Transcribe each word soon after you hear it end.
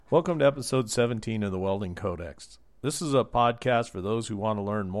Welcome to episode 17 of the Welding Codex. This is a podcast for those who want to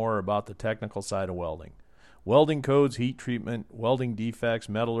learn more about the technical side of welding. Welding codes, heat treatment, welding defects,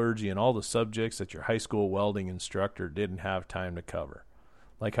 metallurgy, and all the subjects that your high school welding instructor didn't have time to cover.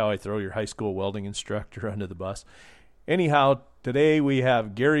 Like how I throw your high school welding instructor under the bus. Anyhow, today we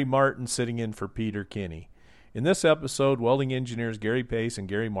have Gary Martin sitting in for Peter Kinney. In this episode, welding engineers Gary Pace and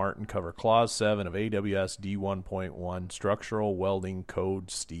Gary Martin cover Clause 7 of AWS D1.1 Structural Welding Code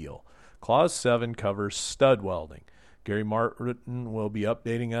Steel. Clause 7 covers stud welding. Gary Martin will be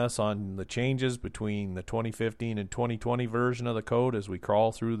updating us on the changes between the 2015 and 2020 version of the code as we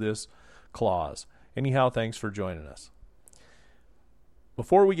crawl through this clause. Anyhow, thanks for joining us.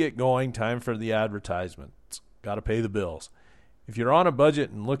 Before we get going, time for the advertisements. Got to pay the bills. If you're on a budget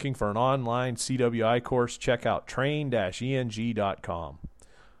and looking for an online CWI course, check out train-eng.com.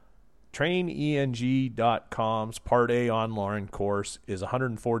 Traineng.com's Part A online course is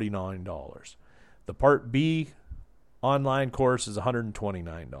 $149. The Part B online course is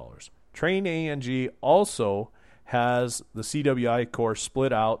 $129. Train-eng also has the CWI course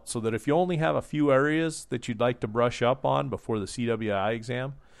split out so that if you only have a few areas that you'd like to brush up on before the CWI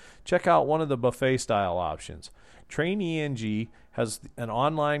exam, check out one of the buffet-style options. Train-eng has an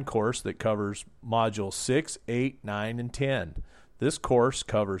online course that covers Modules 6, 8, 9, and 10. This course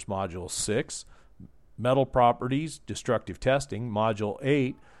covers Module 6, Metal Properties, Destructive Testing, Module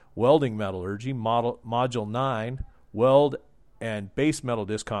 8, Welding Metallurgy, Module 9, Weld and Base Metal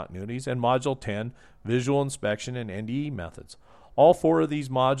Discontinuities, and Module 10, Visual Inspection and NDE Methods. All four of these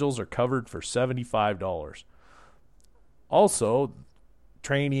modules are covered for $75. Also,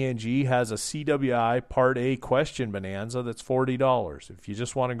 Train-eng has a CWI Part A question bonanza that's $40. If you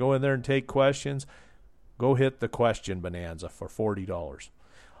just want to go in there and take questions, go hit the question bonanza for $40.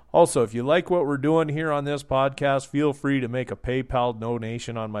 Also, if you like what we're doing here on this podcast, feel free to make a PayPal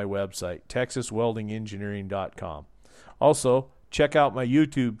donation on my website, texasweldingengineering.com. Also, check out my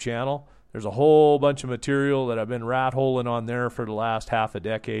YouTube channel. There's a whole bunch of material that I've been rat-holing on there for the last half a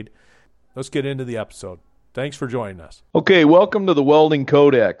decade. Let's get into the episode. Thanks for joining us. Okay, welcome to the Welding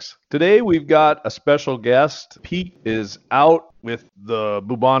Codex. Today we've got a special guest. Pete is out with the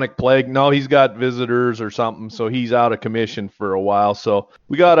bubonic plague. No, he's got visitors or something, so he's out of commission for a while. So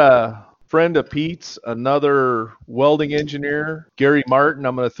we got a friend of Pete's, another welding engineer, Gary Martin.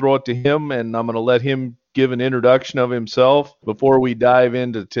 I'm going to throw it to him, and I'm going to let him give an introduction of himself before we dive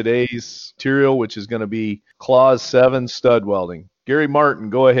into today's material, which is going to be Clause 7 stud welding. Gary Martin,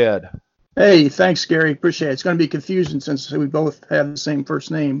 go ahead. Hey, thanks, Gary. Appreciate it. It's going to be confusing since we both have the same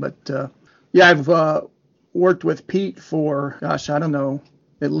first name. But, I've worked with Pete for, I don't know,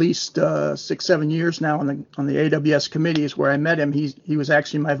 at least 6-7 years now on the AWS committees where I met him. He was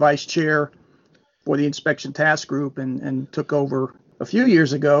actually my vice chair for the inspection task group and took over a few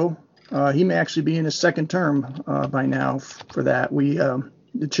years ago. He may actually be in his second term by now for that.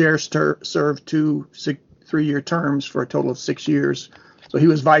 The chair served 2 3-year terms for a total of 6 years. So he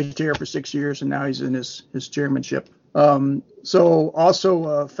was vice chair for 6 years, and now he's in his chairmanship. So also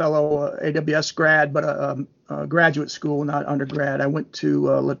a fellow AWS grad, but a graduate school, not undergrad. I went to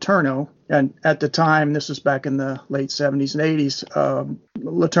LeTourneau, and at the time, this was back in the late 70s and 80s,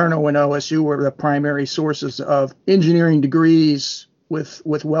 LeTourneau and OSU were the primary sources of engineering degrees with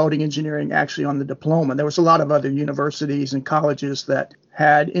welding engineering actually on the diploma. There was a lot of other universities and colleges that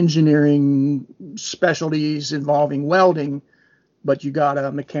had engineering specialties involving welding, but you got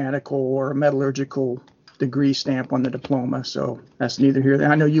a mechanical or a metallurgical degree stamp on the diploma. So that's neither here nor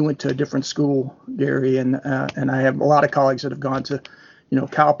there. I know you went to a different school, Gary, and I have a lot of colleagues that have gone to,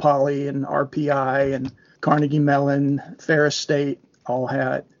 Cal Poly and RPI and Carnegie Mellon, Ferris State, all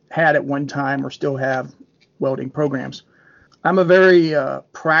had at one time or still have welding programs. I'm a very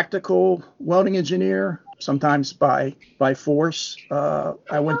practical welding engineer, sometimes by force.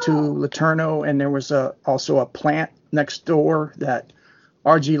 I went to LeTourneau, and there was also a plant next door that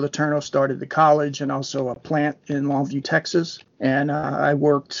R.G. LeTourneau started the college, and also a plant in Longview, Texas. And I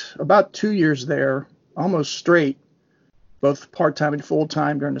worked about 2 years there, almost straight, both part-time and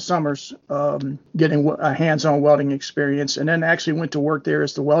full-time during the summers, getting a hands-on welding experience, and then actually went to work there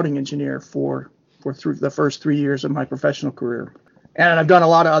as the welding engineer for through the first 3 years of my professional career. And I've done a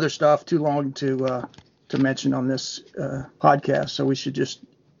lot of other stuff, too long to mention on this podcast, so we should just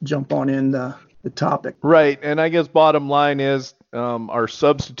jump on in the topic. Right, and I guess bottom line is our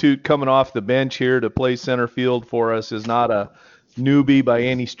substitute coming off the bench here to play center field for us is not a newbie by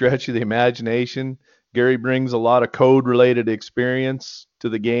any stretch of the imagination. Gary brings a lot of code-related experience to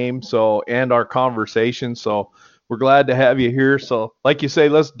the game, and our conversation, so We're glad to have you here. So like you say,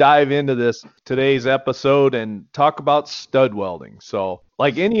 let's dive into this today's episode and talk about stud welding. So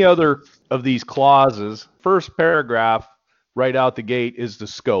like any other of these clauses, first paragraph right out the gate is the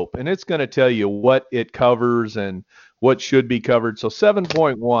scope, and it's going to tell you what it covers and what should be covered. So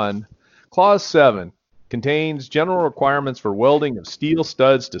 7.1, clause 7 contains general requirements for welding of steel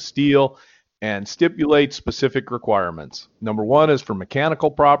studs to steel and stipulates specific requirements. Number 1 is for mechanical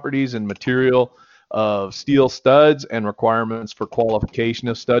properties and material of steel studs and requirements for qualification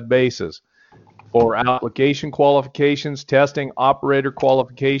of stud bases. For application qualifications, testing, operator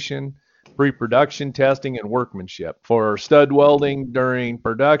qualification, pre-production testing, and workmanship. For stud welding during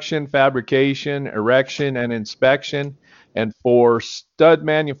production, fabrication, erection, and inspection. And for stud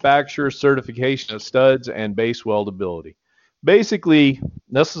manufacturer certification of studs and base weldability. Basically,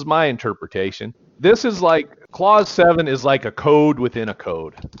 this is my interpretation. This is like, clause 7 is like a code within a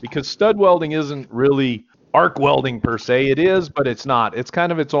code, because stud welding isn't really arc welding per se. It is, but it's not. It's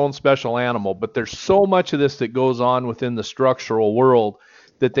kind of its own special animal, but there's so much of this that goes on within the structural world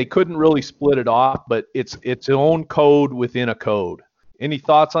that they couldn't really split it off, but it's its own code within a code. Any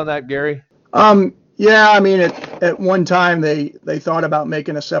thoughts on that, Gary? Yeah, I mean, at one time they thought about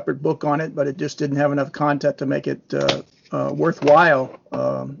making a separate book on it, but it just didn't have enough content to make it worthwhile.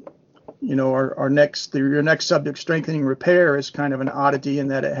 Your next subject, strengthening repair, is kind of an oddity in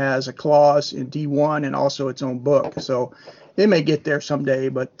that it has a clause in D1 and also its own book. So it may get there someday,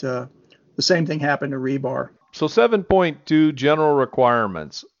 but the same thing happened to rebar. So 7.2 general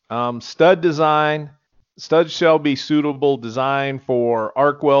requirements. Stud design. Studs shall be suitable design for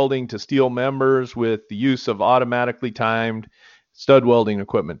arc welding to steel members with the use of automatically timed stud welding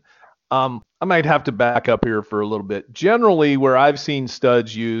equipment. I might have to back up here for a little bit. Generally, where I've seen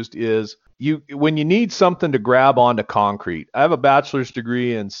studs used is when you need something to grab onto concrete. I have a bachelor's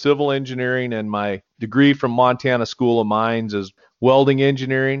degree in civil engineering, and my degree from Montana School of Mines is welding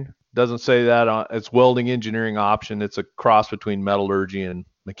engineering. Doesn't say that it's welding engineering option. It's a cross between metallurgy and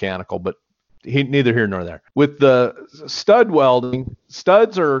mechanical, but neither here nor there. With the stud welding,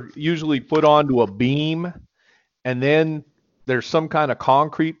 studs are usually put onto a beam, and then there's some kind of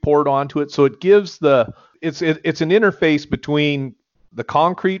concrete poured onto it. So it gives it's an interface between the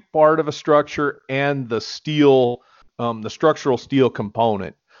concrete part of a structure and the steel, the structural steel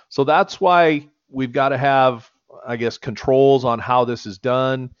component. So that's why we've got to have, I guess, controls on how this is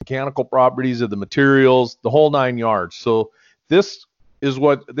done, mechanical properties of the materials, the whole 9 yards. So this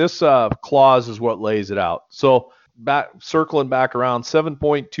clause is what lays it out. So circling back around,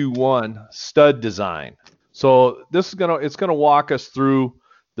 7.21 stud design. So it's gonna walk us through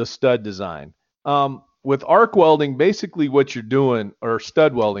the stud design. With arc welding, basically what you're doing, or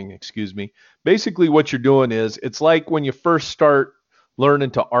stud welding, excuse me, basically what you're doing is, it's like when you first start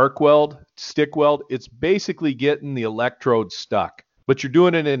learning to arc weld, stick weld, it's basically getting the electrode stuck, but you're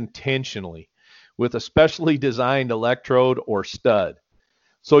doing it intentionally with a specially designed electrode or stud.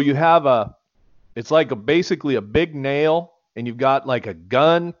 So you have it's like basically a big nail, and you've got like a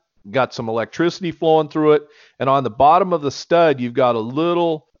gun, got some electricity flowing through it, and on the bottom of the stud you've got a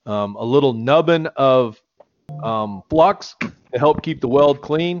little nubbin of flux to help keep the weld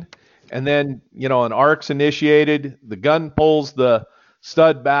clean. And then an arc's initiated, the gun pulls the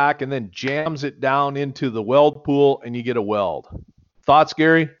stud back and then jams it down into the weld pool, and you get a weld. Thoughts,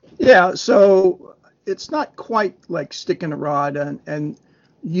 Gary? Yeah, so it's not quite like sticking a rod, and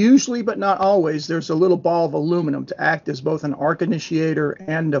usually, but not always, there's a little ball of aluminum to act as both an arc initiator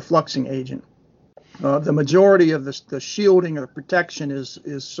and a fluxing agent. The majority of the shielding or protection is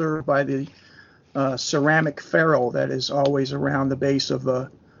served by the ceramic ferrule that is always around the base of a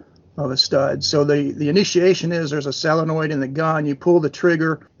stud. So the initiation is, there's a solenoid in the gun. You pull the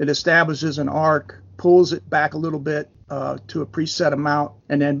trigger, it establishes an arc, pulls it back a little bit to a preset amount,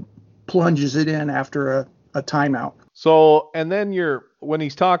 and then plunges it in after a timeout. So, and then when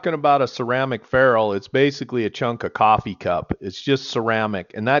he's talking about a ceramic ferrule, it's basically a chunk of coffee cup. It's just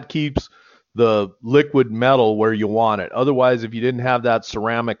ceramic, and that keeps the liquid metal where you want it. Otherwise, if you didn't have that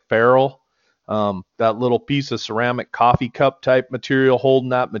ceramic ferrule, that little piece of ceramic coffee cup type material holding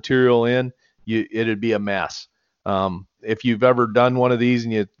that material in, it'd be a mess. If you've ever done one of these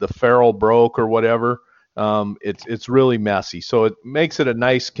and the ferrule broke or whatever, it's really messy. So it makes it a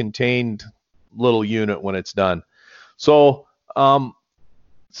nice contained little unit when it's done. So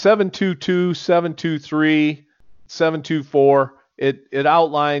 722, 723, 724, it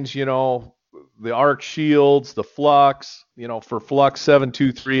outlines, the arc shields, the flux, for flux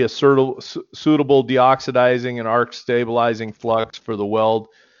 723, a suitable deoxidizing and arc stabilizing flux for the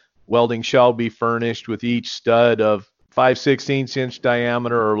welding shall be furnished with each stud of 5/16 inch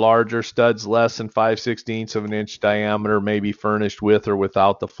diameter or larger, studs less than 5/16 of an inch diameter may be furnished with or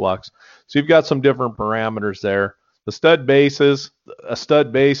without the flux. So you've got some different parameters there. The stud bases, a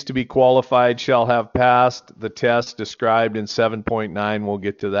stud base to be qualified shall have passed the test described in 7.9. We'll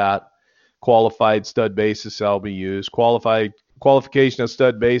get to that. Qualified stud bases shall be used. Qualification of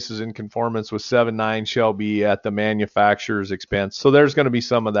stud bases in conformance with 7.9 shall be at the manufacturer's expense. So there's going to be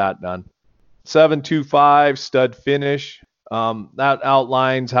some of that done. 7.2.5 stud finish. That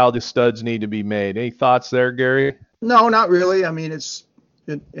outlines how the studs need to be made. Any thoughts there, Gary? No, not really. I mean, it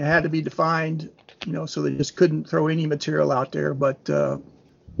had to be defined, so they just couldn't throw any material out there. But they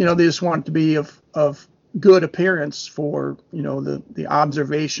just want it to be of good appearance for the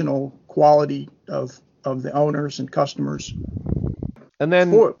observational quality of the owners and customers. And then,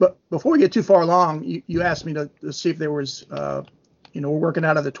 before we get too far along, you asked me to see if there was. We're working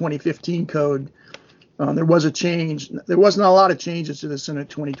out of the 2015 code. There was a change. There wasn't a lot of changes to the Senate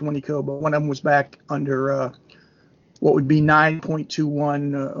 2020 code, but one of them was back under what would be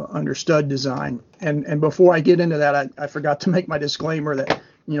 9.21 under stud design. And before I get into that, I forgot to make my disclaimer that,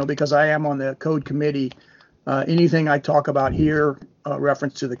 because I am on the code committee, anything I talk about here,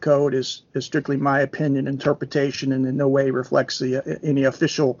 reference to the code is strictly my opinion, interpretation, and in no way reflects any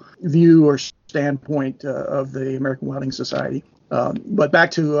official view or standpoint of the American Welding Society. But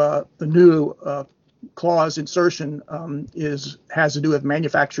back to the new clause insertion has to do with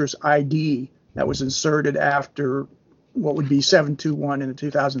manufacturer's ID that was inserted after what would be 7.2.1 in the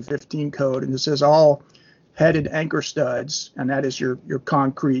 2015 code. And it says all headed anchor studs, and that is your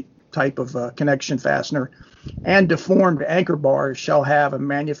concrete type of connection fastener, and deformed anchor bars shall have a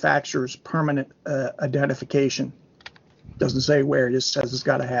manufacturer's permanent identification. Doesn't say where, it just says it's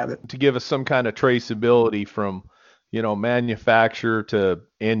got to have it. To give us some kind of traceability from manufacturer to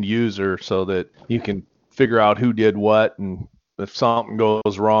end user, so that you can figure out who did what, and if something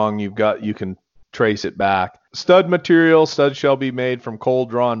goes wrong, you can trace it back. Stud material, studs shall be made from cold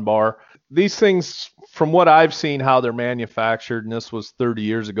drawn bar. These things, from what I've seen how they're manufactured, and this was 30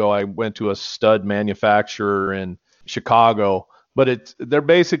 years ago, I went to a stud manufacturer in Chicago, but they're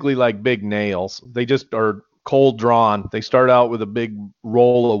basically like big nails. They just are cold drawn. They start out with a big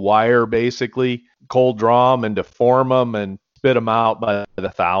roll of wire, basically cold draw them and deform them and spit them out by the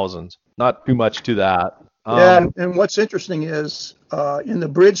thousands. Not too much to that. And what's interesting is in the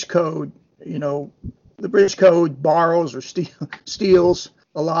bridge code, the bridge code borrows or steals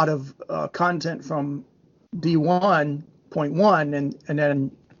a lot of content from D1.1 and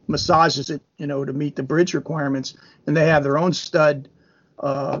then massages it, to meet the bridge requirements. And they have their own stud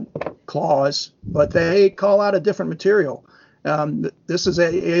clause, but they call out a different material. This is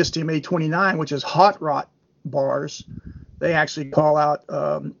ASTM 829, which is hot rot bars. They actually call out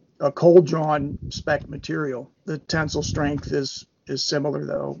a cold drawn spec material. The tensile strength is similar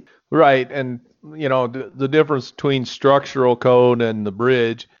though. Right, and the difference between structural code and the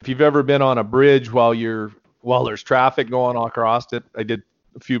bridge. If you've ever been on a bridge while there's traffic going across it, I did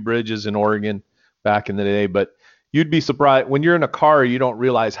a few bridges in Oregon back in the day, but you'd be surprised when you're in a car, you don't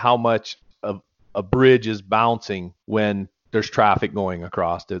realize how much of a bridge is bouncing when there's traffic going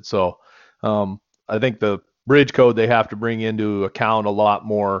across it. So I think the bridge code, they have to bring into account a lot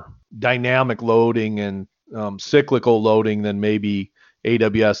more dynamic loading and cyclical loading than maybe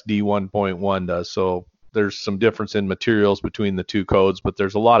AWS D1.1 does. So there's some difference in materials between the two codes, but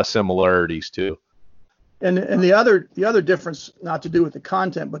there's a lot of similarities too. And the other difference, not to do with the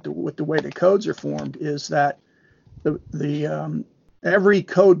content, but with the way the codes are formed, is that the every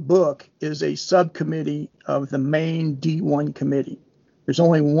code book is a subcommittee of the main D1 committee. There's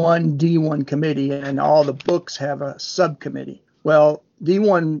only one D1 committee, and all the books have a subcommittee. Well,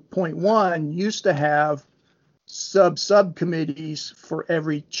 D1.1 used to have subcommittees for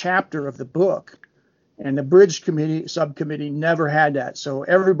every chapter of the book, and the bridge committee subcommittee never had that. So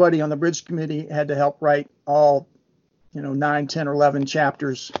everybody on the bridge committee had to help write all 9, 10, or 11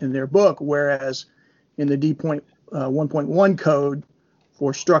 chapters in their book, whereas in the D1.1 code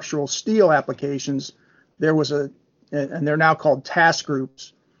for structural steel applications, there was and they're now called task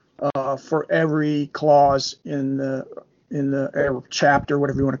groups for every clause in the chapter,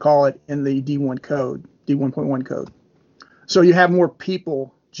 whatever you want to call it, in the D1 code, D1.1 code. So you have more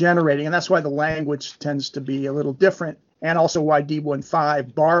people generating, and that's why the language tends to be a little different, and also why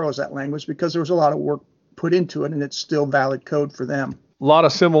D1.5 borrows that language, because there was a lot of work put into it, and it's still valid code for them. A lot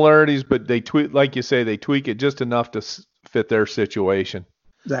of similarities, but they tweak, like you say, they tweak it just enough to fit their situation.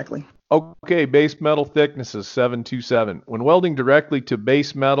 Exactly. Okay, base metal thicknesses, 727. When welding directly to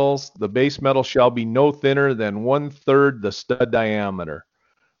base metals, the base metal shall be no thinner than 1/3 the stud diameter.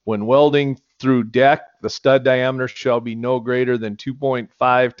 When welding through deck, the stud diameter shall be no greater than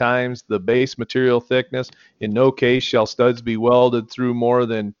 2.5 times the base material thickness. In no case shall studs be welded through more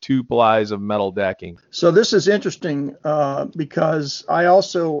than 2 plies of metal decking. So this is interesting because I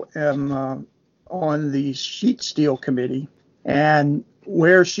also am on the sheet steel committee, and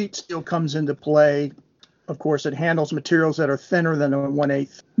where sheet steel comes into play, of course, it handles materials that are thinner than the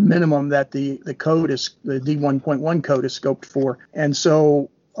 1/8 minimum that the code is, the D1.1 code is scoped for. And so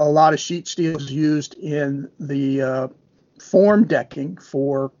a lot of sheet steel is used in the form decking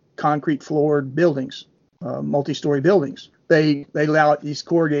for concrete floored buildings, multi-story buildings. They lay out these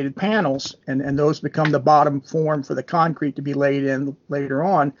corrugated panels, and those become the bottom form for the concrete to be laid in later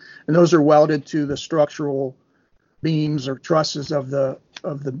on. And those are welded to the structural beams or trusses of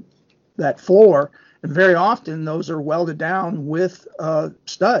that floor. And very often those are welded down with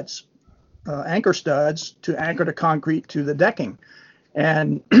studs, anchor studs, to anchor the concrete to the decking.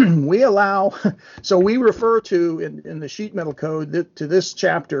 And we refer to in the sheet metal code to this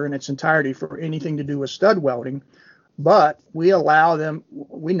chapter in its entirety for anything to do with stud welding, but we now allow them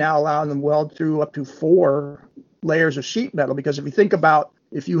to weld through up to 4 layers of sheet metal, because if you think about,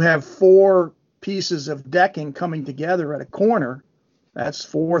 if you have 4 pieces of decking coming together at a corner, that's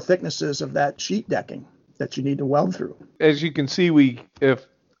 4 thicknesses of that sheet decking that you need to weld through. As you can see, if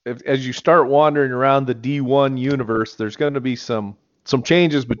as you start wandering around the D1 universe, there's going to be some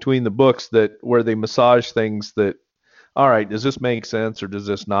changes between the books where they massage things that, all right, does this make sense or does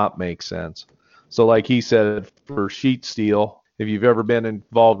this not make sense? So like he said, for sheet steel, if you've ever been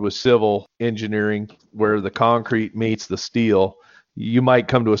involved with civil engineering where the concrete meets the steel, you might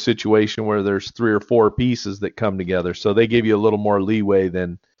come to a situation where there's 3 or 4 pieces that come together. So they give you a little more leeway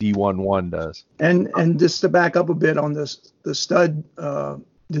than D1.1 does. And just to back up a bit on the stud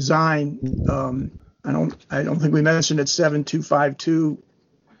design, I don't think we mentioned it. 7252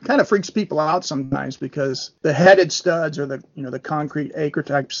 kind of freaks people out sometimes, because the headed studs, or the concrete acre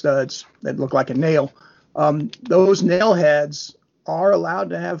type studs that look like a nail, those nail heads are allowed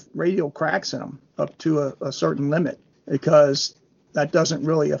to have radial cracks in them up to a certain limit, because that doesn't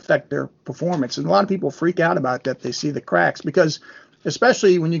really affect their performance. And a lot of people freak out about that. They see the cracks, because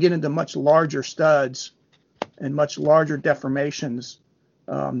especially when you get into much larger studs and much larger deformations,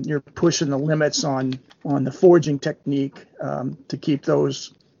 you're pushing the limits on the forging technique to keep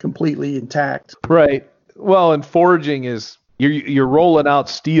those completely intact. Right. Well, and forging is you're rolling out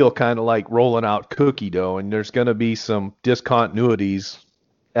steel kind of like rolling out cookie dough, and there's going to be some discontinuities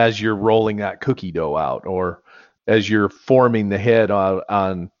as you're rolling that cookie dough out, or as you're forming the head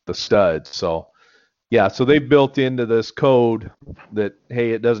on the stud. So yeah, so they built into this code that,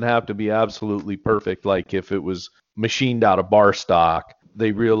 hey, it doesn't have to be absolutely perfect. Like if it was machined out of bar stock,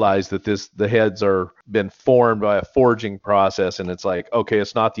 they realize that the heads are been formed by a forging process, and it's like, okay,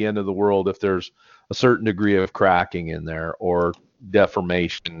 it's not the end of the world if there's a certain degree of cracking in there or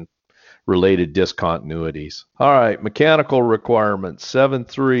deformation related discontinuities. All right, mechanical requirements.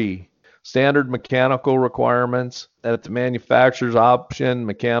 7.3, standard mechanical requirements. At the manufacturer's option,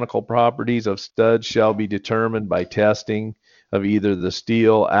 mechanical properties of studs shall be determined by testing of either the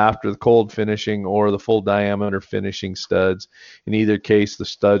steel after the cold finishing or the full diameter finishing studs. In either case, the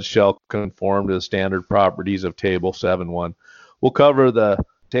studs shall conform to the standard properties of Table 7.1. We'll cover the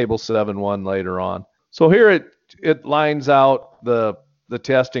Table 7.1 later on. So here it lines out the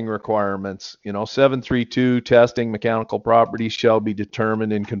testing requirements. 7.3.2, testing mechanical properties shall be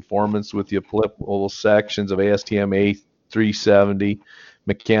determined in conformance with the applicable sections of ASTM A370,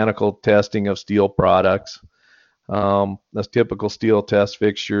 mechanical testing of steel products. The typical steel test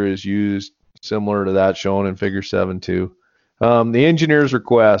fixture is used similar to that shown in Figure 7.2. The engineer's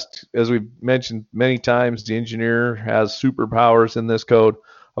request, as we've mentioned many times, the engineer has superpowers in this code.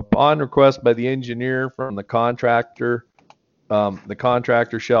 Upon request by the engineer from the contractor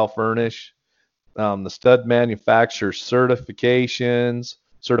shall furnish the stud manufacturer's certifications,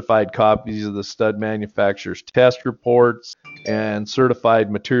 certified copies of the stud manufacturer's test reports, and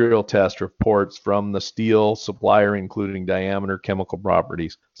certified material test reports from the steel supplier, including diameter, chemical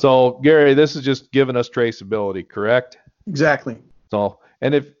properties. So, Gary, this is just giving us traceability, correct? Exactly. So,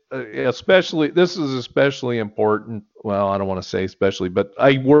 and if this is especially important. Well, I don't want to say especially, but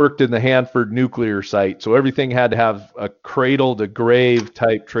I worked in the Hanford nuclear site, so everything had to have a cradle to grave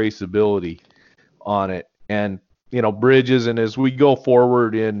type traceability on it. And bridges, and as we go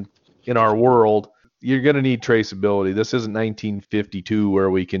forward in our world, you're going to need traceability. This isn't 1952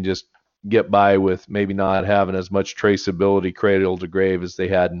 where we can just get by with maybe not having as much traceability cradle to grave as they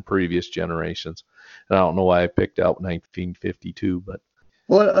had in previous generations. And I don't know why I picked out 1952, but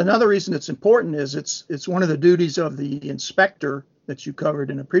Well, another reason it's important is it's one of the duties of the inspector that you covered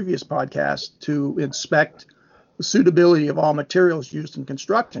in a previous podcast to inspect the suitability of all materials used in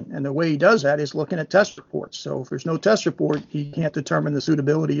construction. And the way he does that is looking at test reports. So if there's no test report, he can't determine the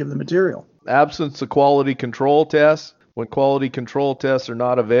suitability of the material. Absence of quality control tests. When quality control tests are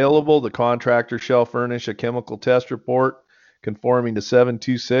not available, the contractor shall furnish a chemical test report conforming to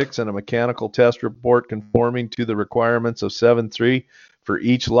 726 and a mechanical test report conforming to the requirements of 73 for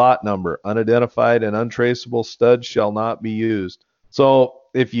each lot number. Unidentified and untraceable studs shall not be used. So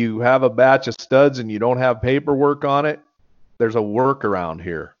if you have a batch of studs and you don't have paperwork on it, there's a workaround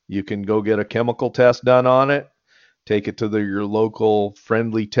here. You can go get a chemical test done on it, take it to your local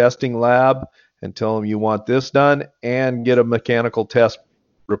friendly testing lab and tell them you want this done, and get a mechanical test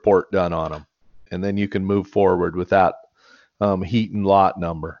report done on them. And then you can move forward with that heat and lot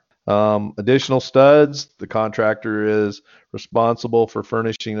number. Additional studs, the contractor is responsible for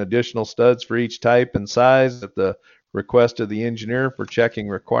furnishing additional studs for each type and size at the request of the engineer for checking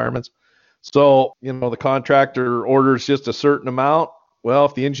requirements. So, the contractor orders just a certain amount. Well,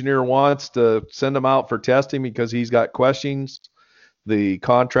 if the engineer wants to send them out for testing because he's got questions, the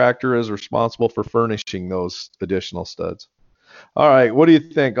contractor is responsible for furnishing those additional studs. All right, what do you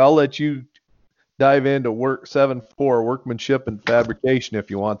think? I'll let you dive into work 7.4, workmanship and fabrication, if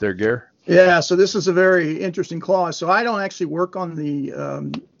you want there, Gary. Yeah, so this is a very interesting clause. So I don't actually work on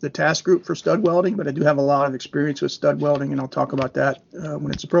the task group for stud welding, but I do have a lot of experience with stud welding, and I'll talk about that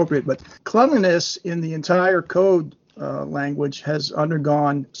when it's appropriate. But cleanliness in the entire code language has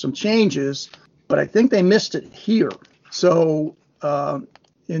undergone some changes, but I think they missed it here. So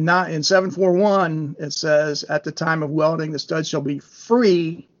in 7.4.1, it says, at the time of welding, the stud shall be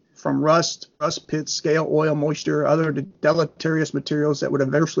free from rust, pits, scale, oil, moisture, other deleterious materials that would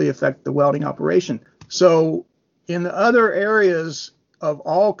adversely affect the welding operation. So in the other areas of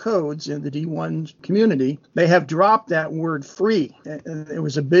all codes in the D1 community, they have dropped that word free. And it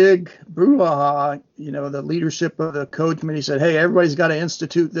was a big brouhaha. The leadership of the code committee said, hey, everybody's got to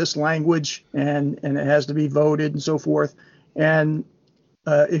institute this language and it has to be voted and so forth. And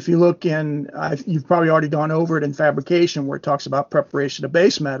if you look you've probably already gone over it in fabrication where it talks about preparation of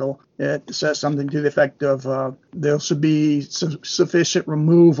base metal. It says something to the effect of there should be sufficient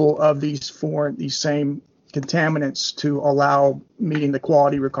removal of these same contaminants to allow meeting the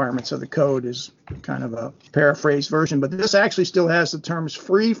quality requirements of the code, is kind of a paraphrased version. But this actually still has the terms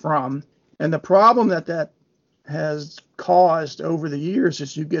free from. And the problem that has caused over the years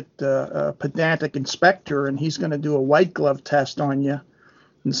is you get a pedantic inspector and he's going to do a white glove test on you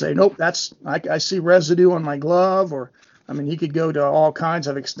and say, nope, I see residue on my glove. Or, he could go to all kinds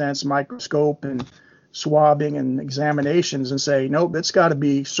of extents, microscope and swabbing and examinations, and say, nope, it's got to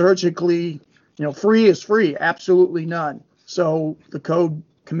be surgically, free is free, absolutely none. So the code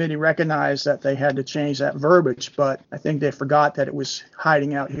committee recognized that they had to change that verbiage, but I think they forgot that it was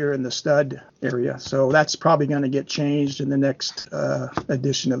hiding out here in the stud area. So that's probably going to get changed in the next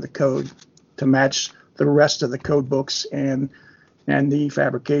edition of the code to match the rest of the code books and the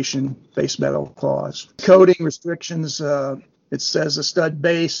fabrication base metal clause. Coding restrictions, it says a stud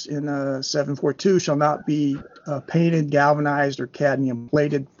base in 7.4.2 shall not be painted, galvanized, or cadmium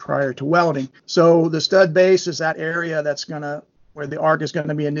plated prior to welding. So the stud base is that area where the arc is going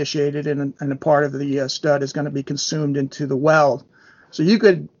to be initiated and a part of the stud is going to be consumed into the weld. So you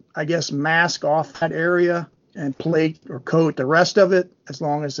could, mask off that area and plate or coat the rest of it as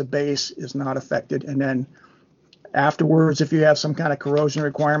long as the base is not affected. And then afterwards, if you have some kind of corrosion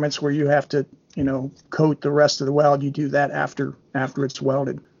requirements where you have to, coat the rest of the weld, you do that after it's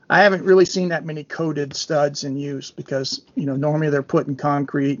welded. I haven't really seen that many coated studs in use because, normally they're put in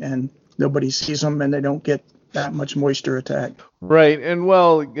concrete and nobody sees them and they don't get that much moisture attack. Right. And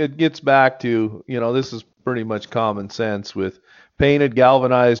it gets back to, this is pretty much common sense with painted,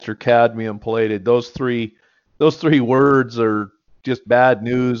 galvanized, or cadmium plated. Those three words are just bad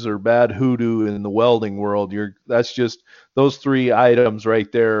news or bad hoodoo in the welding world. That's just, those three items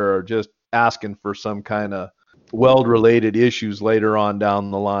right there are just asking for some kind of weld related issues later on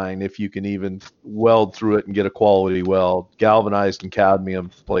down the line, if you can even weld through it and get a quality weld, galvanized and cadmium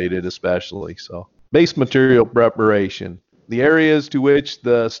plated especially. So base material preparation. The areas to which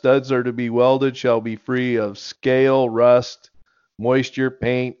the studs are to be welded shall be free of scale, rust, moisture,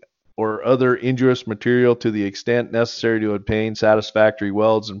 paint, or other injurious material to the extent necessary to obtain satisfactory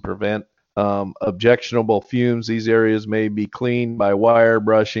welds and prevent objectionable fumes. These areas may be cleaned by wire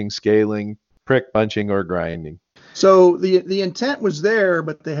brushing, scaling, prick punching, or grinding. So the intent was there,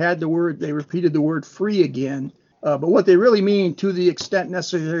 but they repeated the word free again. But what they really mean, to the extent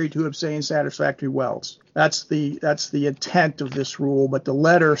necessary to obtain satisfactory welds. That's the intent of this rule, but the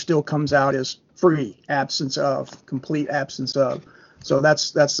letter still comes out as free, absence of, complete absence of. So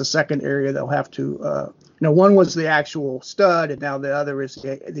that's the second area they'll have to, one was the actual stud, and now the other is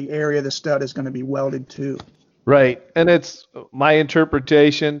the area the stud is going to be welded to. Right. And it's my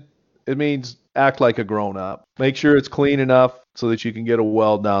interpretation. It means act like a grown up. Make sure it's clean enough so that you can get a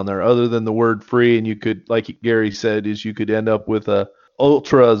weld down there. Other than the word free, and you could, like Gary said, is you could end up with a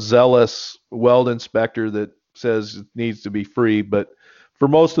ultra zealous weld inspector that says it needs to be free. But for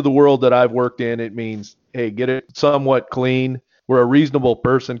most of the world that I've worked in, it means, hey, get it somewhat clean, where a reasonable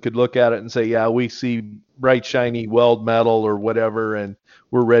person could look at it and say, yeah, we see bright, shiny weld metal or whatever, and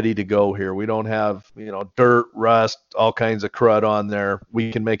we're ready to go here. We don't have, dirt, rust, all kinds of crud on there.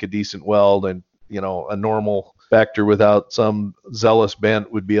 We can make a decent weld, and, a normal inspector without some zealous bent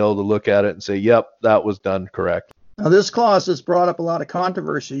would be able to look at it and say, yep, that was done correct. Now, this clause has brought up a lot of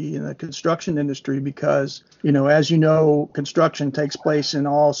controversy in the construction industry because, as you know, construction takes place in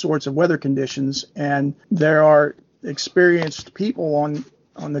all sorts of weather conditions, and there are experienced people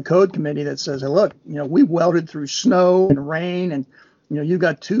on the code committee that says, hey, look, we welded through snow and rain, and you've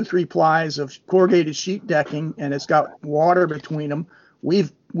got 2-3 plies of corrugated sheet decking, and it's got water between them.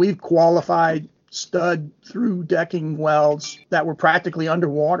 We've qualified stud through decking welds that were practically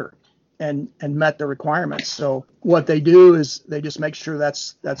underwater and met the requirements. So what they do is they just make sure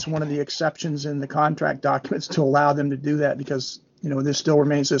that's one of the exceptions in the contract documents to allow them to do that, because there still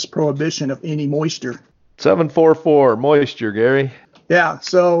remains this prohibition of any moisture. 744 moisture, Gary. Yeah,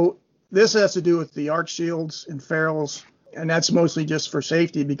 so this has to do with the arc shields and ferrules, and that's mostly just for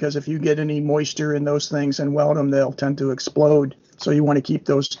safety, because if you get any moisture in those things and weld them, they'll tend to explode. So you want to keep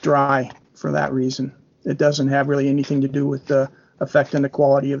those dry for that reason. It doesn't have really anything to do with affecting the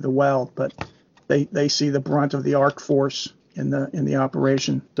quality of the weld, but they see the brunt of the arc force in the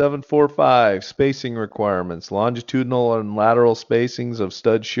operation. 745 spacing requirements. Longitudinal and lateral spacings of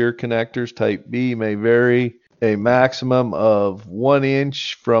stud shear connectors type B may vary a maximum of 1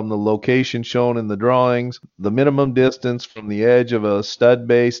 inch from the location shown in the drawings. The minimum distance from the edge of a stud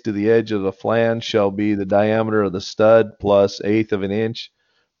base to the edge of the flange shall be the diameter of the stud plus 1/8 of an inch,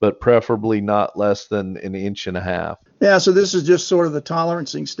 but preferably not less than 1.5 inches. Yeah, so this is just sort of the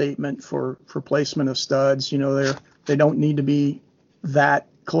tolerancing statement for placement of studs. They don't need to be that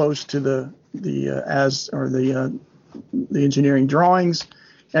close to the engineering drawings,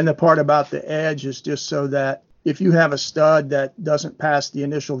 and the part about the edge is just so that if you have a stud that doesn't pass the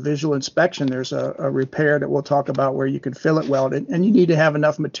initial visual inspection, there's a repair that we'll talk about where you can fillet weld it, and you need to have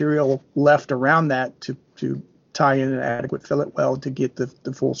enough material left around that to tie in an adequate fillet weld to get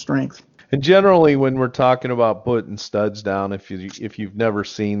the full strength. And generally, when we're talking about putting studs down, if you've never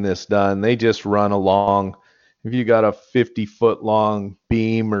seen this done, they just run along. If you got a 50-foot long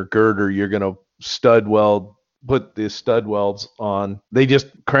beam or girder, you're going to put the stud welds on. They just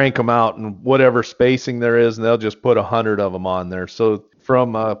crank them out, and whatever spacing there is, and they'll just put 100 of them on there. So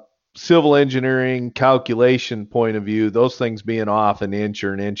from a civil engineering calculation point of view, those things being off 1 inch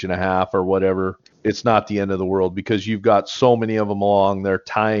or 1.5 inches or whatever, it's not the end of the world, because you've got so many of them along there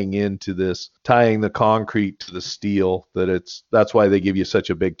tying the concrete to the steel that's why they give you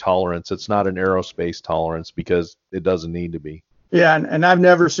such a big tolerance. It's not an aerospace tolerance because it doesn't need to be. Yeah, and I've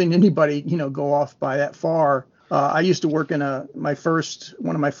never seen anybody, go off by that far. I used to work in one of my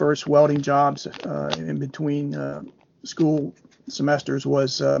first welding jobs in between school semesters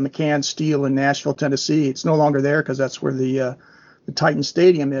was McCann Steel in Nashville, Tennessee. It's no longer there because that's where the Titan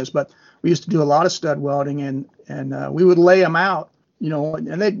Stadium is, but we used to do a lot of stud welding, and we would lay them out,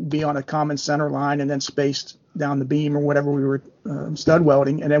 and they'd be on a common center line and then spaced down the beam or whatever we were stud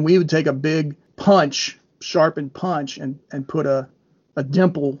welding, and then we would take a big sharpened punch and put a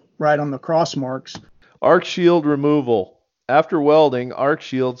dimple right on the cross marks. Arc shield removal. After welding, arc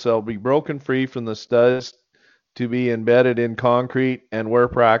shields shall be broken free from the studs to be embedded in concrete and, where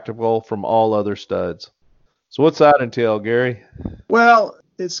practical, from all other studs. So what's that entail, Gary? Well,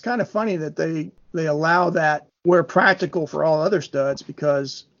 it's kind of funny that they allow that where practical for all other studs,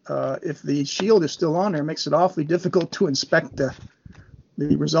 because if the shield is still on there, it makes it awfully difficult to inspect the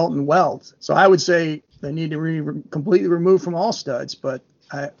resultant welds. So I would say they need to completely remove from all studs, but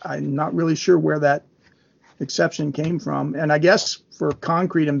I'm not really sure where that exception came from. And I guess for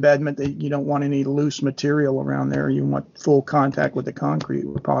concrete embedment, you don't want any loose material around there. You want full contact with the concrete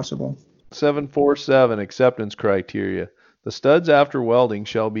where possible. 747 acceptance criteria. The studs after welding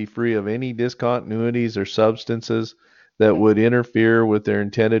shall be free of any discontinuities or substances that would interfere with their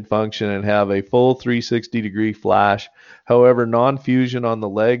intended function and have a full 360-degree flash. However, non-fusion on the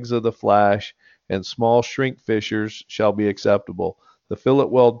legs of the flash and small shrink fissures shall be acceptable. The fillet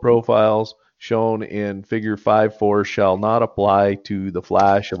weld profiles shown in Figure 5.4 shall not apply to the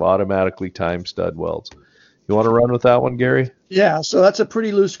flash of automatically timed stud welds. You want to run with that one, Gary? Yeah, so that's a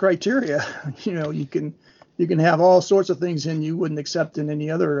pretty loose criteria. You can have all sorts of things in you wouldn't accept in any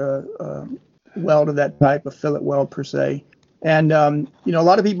other weld of that type, of fillet weld per se. And a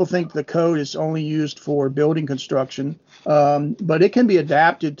lot of people think the code is only used for building construction, but it can be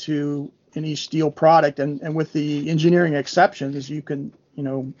adapted to any steel product. And with the engineering exceptions, you can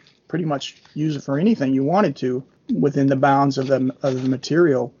pretty much use it for anything you wanted to within the bounds of the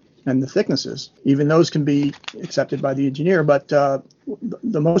material and the thicknesses. Even those can be accepted by the engineer. But the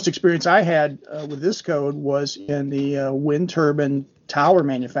most experience I had with this code was in the wind turbine tower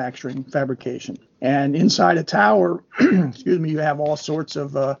manufacturing fabrication. And inside a tower, you have all sorts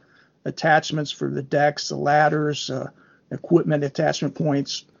of attachments for the decks, the ladders, equipment attachment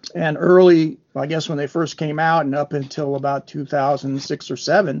points. And early, I guess when they first came out and up until about 2006 or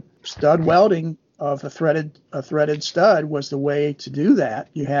 7, stud welding of a threaded stud was the way to do that.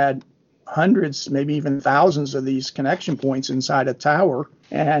 You had hundreds, maybe even thousands of these connection points inside a tower,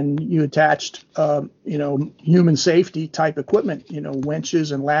 and you attached, human safety type equipment,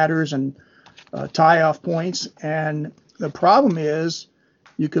 winches and ladders and tie-off points. And the problem is,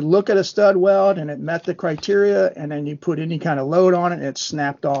 you could look at a stud weld and it met the criteria, and then you put any kind of load on it and it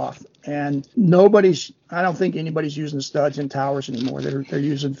snapped off. And I don't think anybody's using studs in towers anymore. They're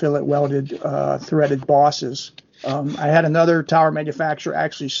using fillet welded threaded bosses. I had another tower manufacturer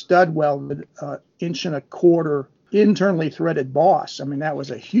actually stud welded 1.25 inch internally threaded boss. I mean, that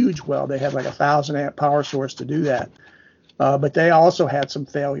was a huge weld. They had like 1,000 amp power source to do that. But they also had some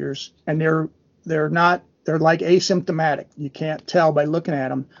failures, and they're like asymptomatic. You can't tell by looking at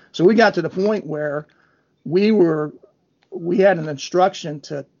them. So we got to the point where we had an instruction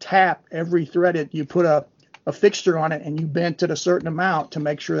to tap every threaded. You put a fixture on it and you bent it a certain amount to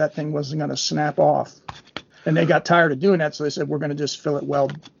make sure that thing wasn't going to snap off. And they got tired of doing that, so they said, we're going to just fillet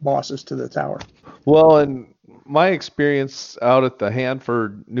weld bosses to the tower. Well, and my experience out at the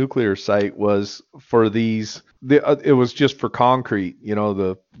Hanford nuclear site was for these. It was just for concrete,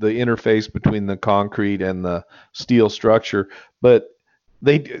 the interface between the concrete and the steel structure. But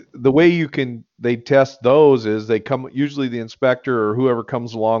the way they test those is usually the inspector or whoever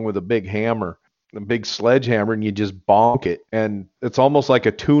comes along with a big hammer, a big sledgehammer, and you just bonk it. And it's almost like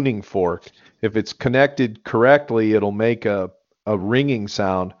a tuning fork. If it's connected correctly, it'll make a ringing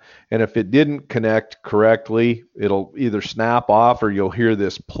sound. And if it didn't connect correctly, it'll either snap off or you'll hear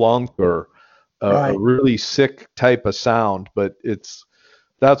this plunk or a really sick type of sound. But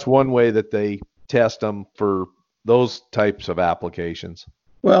that's one way that they test them for those types of applications.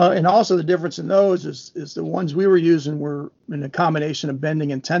 Well, and also the difference in those is the ones we were using were in a combination of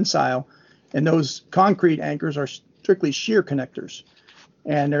bending and tensile, and those concrete anchors are strictly shear connectors.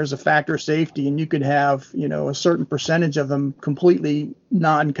 And there's a factor of safety, and you could have, a certain percentage of them completely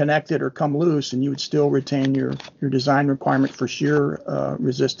non-connected or come loose, and you would still retain your design requirement for shear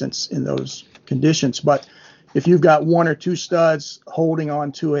resistance in those conditions. But if you've got one or two studs holding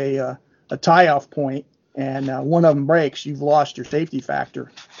on to a tie-off point, and one of them breaks, you've lost your safety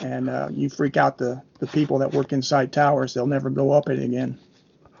factor, and you freak out the people that work inside towers. They'll never go up it again.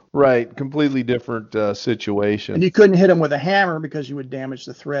 Right, completely different situation. And you couldn't hit them with a hammer because you would damage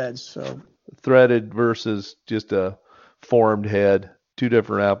the threads. So threaded versus just a formed head, two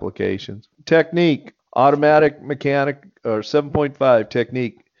different applications. Technique, automatic mechanic, or 7.5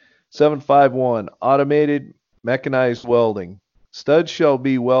 technique, 751, automated mechanized welding. Studs shall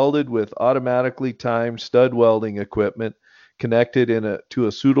be welded with automatically timed stud welding equipment connected to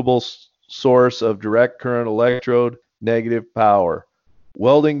a suitable source of direct current electrode, negative power.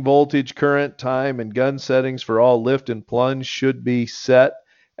 Welding voltage, current, time, and gun settings for all lift and plunge should be set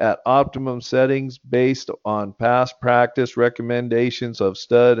at optimum settings based on past practice recommendations of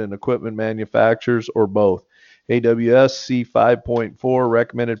stud and equipment manufacturers or both. AWS C5.4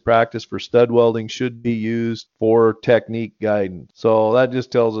 recommended practice for stud welding should be used for technique guidance. So that just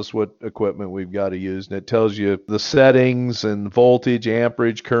tells us what equipment we've got to use, and it tells you the settings and voltage,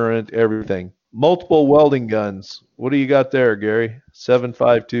 amperage, current, everything. Multiple welding guns. What do you got there, Gary?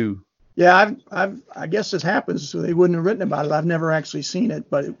 752. Yeah, I guess this happens, so they wouldn't have written about it. I've never actually seen it,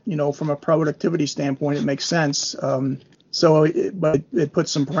 but from a productivity standpoint, it makes sense. But it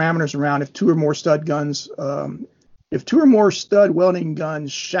puts some parameters around if two or more stud welding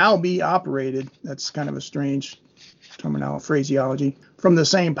guns shall be operated. That's kind of a strange phraseology. From the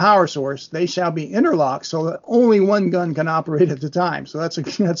same power source, they shall be interlocked so that only one gun can operate at the time. So that's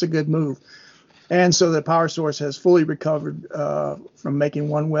a good move. And so the power source has fully recovered from making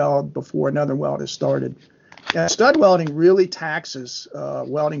one weld before another weld is started. And stud welding really taxes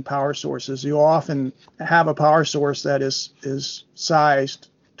welding power sources. You often have a power source that is sized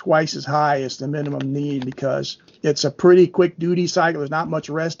twice as high as the minimum need because it's a pretty quick duty cycle. There's not much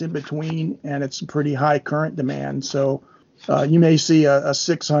rest in between, and it's a pretty high current demand. So you may see a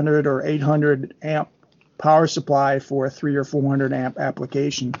 600 or 800 amp power supply for a 300 or 400 amp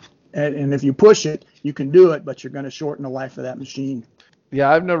application. And if you push it, you can do it, but you're going to shorten the life of that machine. Yeah,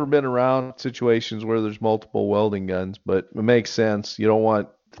 I've never been around situations where there's multiple welding guns, but it makes sense. You don't want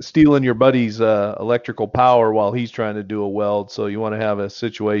stealing your buddy's electrical power while he's trying to do a weld, so you want to have a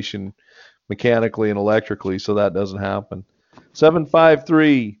situation mechanically and electrically so that doesn't happen.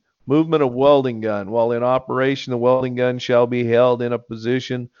 753, movement of welding gun. While in operation, the welding gun shall be held in a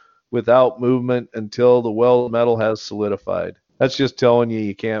position without movement until the weld metal has solidified. That's just telling you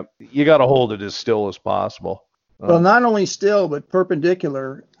you got to hold it as still as possible. Well, not only still, but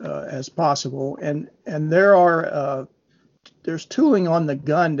perpendicular as possible. And there's tooling on the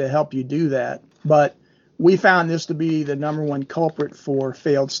gun to help you do that. But we found this to be the number one culprit for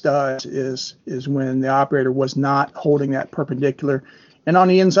failed studs is when the operator was not holding that perpendicular. And on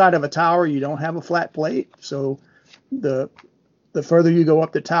the inside of a tower, you don't have a flat plate. So the further you go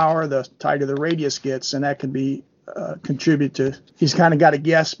up the tower, the tighter the radius gets, and that can be contribute to. He's kind of got to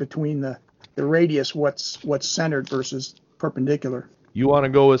guess between the radius what's centered versus perpendicular. You want to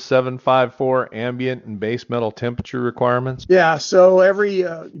go with 754 ambient and base metal temperature requirements? Yeah, so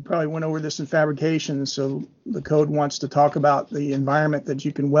you probably went over this in fabrication, so the code wants to talk about the environment that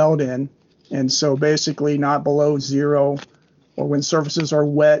you can weld in. And so basically not below zero or when surfaces are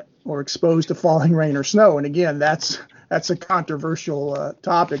wet or exposed to falling rain or snow. And again, that's a controversial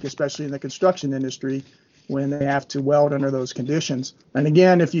topic, especially in the construction industry, when they have to weld under those conditions. And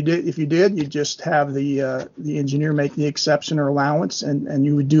again, if you did, you just have the engineer make the exception or allowance, and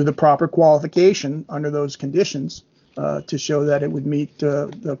you would do the proper qualification under those conditions to show that it would meet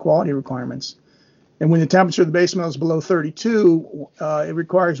the quality requirements. And when the temperature of the base metal is below 32, it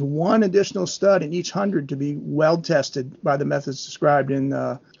requires one additional stud in each 100 to be weld tested by the methods described in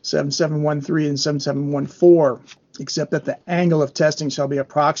 7713 and 7714. Except that the angle of testing shall be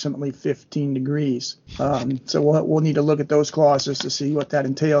approximately 15 degrees. So we'll need to look at those clauses to see what that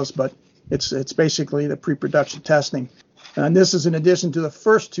entails, but it's basically the pre-production testing. And this is in addition to the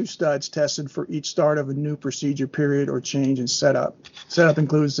first two studs tested for each start of a new procedure period or change in setup. Setup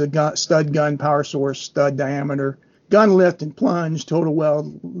includes the stud gun power source, stud diameter, gun lift and plunge, total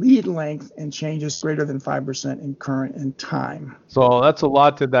weld, lead length, and changes greater than 5% in current and time. So that's a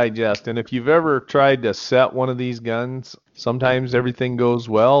lot to digest. And if you've ever tried to set one of these guns, sometimes everything goes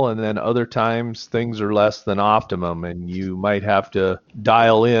well, and then other times things are less than optimum, and you might have to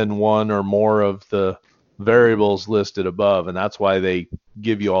dial in one or more of the variables listed above, and that's why they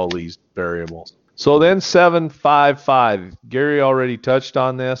give you all these variables. So then 755, Gary already touched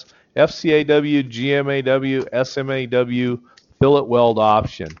on this. FCAW, GMAW, SMAW, fillet weld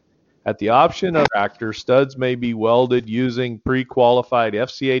option. At the option of the contractor, studs may be welded using pre-qualified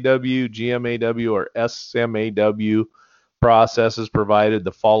FCAW, GMAW, or SMAW processes provided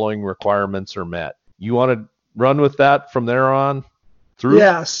the following requirements are met. You want to run with that from there on through?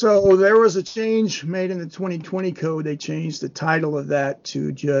 Yeah, so there was a change made in the 2020 code. They changed the title of that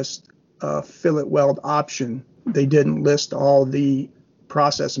to just fillet weld option. They didn't list all the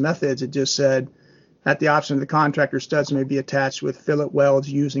process methods. It just said at the option of the contractor, studs may be attached with fillet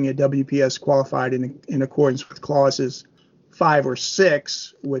welds using a WPS qualified in accordance with clauses 5 or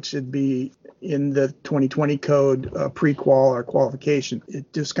 6, which should be in the 2020 code pre-qual or qualification.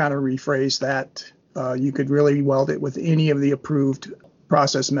 It just kind of rephrased that. You could really weld it with any of the approved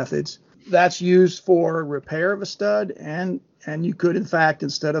process methods. That's used for repair of a stud, and you could, in fact,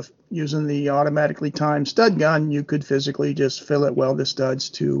 instead of using the automatically timed stud gun, you could physically just fillet weld the studs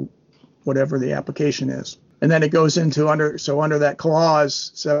to whatever the application is. And then it goes into under that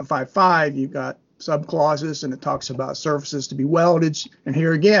clause 755, you've got subclauses, and it talks about surfaces to be welded. And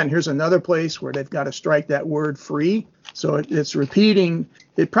here again, here's another place where they've got to strike that word free. So it's repeating.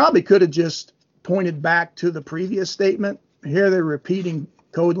 It probably could have just pointed back to the previous statement. Here they're repeating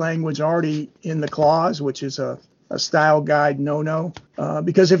code language already in the clause, which is a style guide no-no.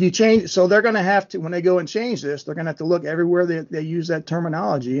 Because if you change, so they're going to have to, when they go and change this, they're going to have to look everywhere they use that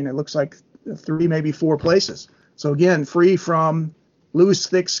terminology, and it looks like 3, maybe 4 places. So again, free from loose,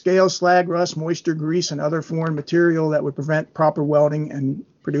 thick scale, slag, rust, moisture, grease, and other foreign material that would prevent proper welding and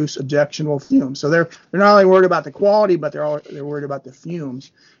produce objectionable fumes. So they're not only worried about the quality, but they're worried about the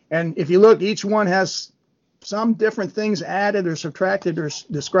fumes. And if you look, each one has some different things added or subtracted or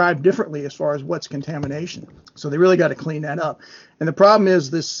described differently as far as what's contamination. So they really got to clean that up. And the problem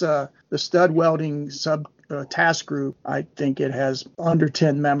is this the stud welding sub task group. I think it has under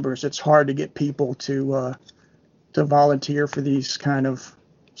 10 members. It's hard to get people to volunteer for these kind of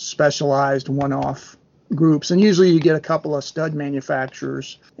specialized one-off groups. And usually you get a couple of stud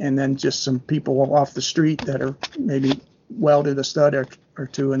manufacturers and then just some people off the street that are maybe welded a stud or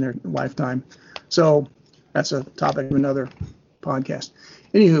two in their lifetime. So that's a topic of another podcast.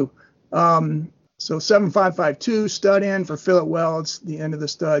 Anywho, so 7552, stud end for fillet welds. The end of the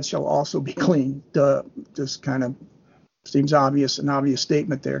stud shall also be clean. Just kind of seems obvious, an obvious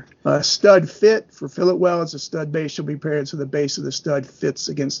statement there. Stud fit for fillet welds. The stud base shall be prepared so the base of the stud fits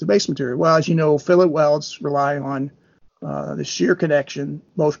against the base material. Well, as you know, fillet welds rely on the shear connection,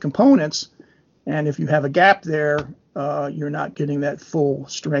 both components. And if you have a gap there, you're not getting that full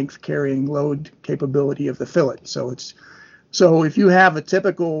strength carrying load capability of the fillet. So if you have a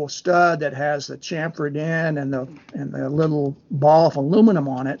typical stud that has the chamfered end and the little ball of aluminum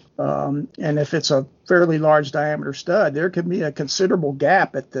on it, and if it's a fairly large diameter stud, there can be a considerable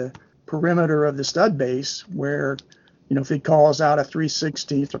gap at the perimeter of the stud base where, if it calls out a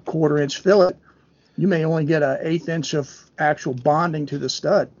 3/16 or quarter-inch fillet, you may only get an 1/8 inch of actual bonding to the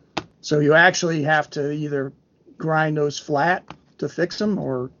stud. So you actually have to either grind those flat to fix them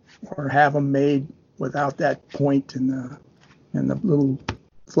or have them made without that point in the little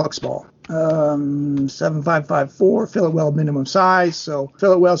flux ball. 7554, fillet weld minimum size. So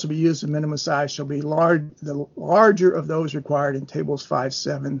fillet welds will be used. The minimum size shall be the larger of those required in tables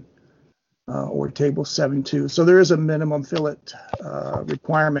 5.7 or table 7.2. So there is a minimum fillet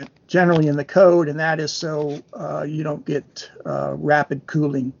requirement generally in the code, and that is so you don't get rapid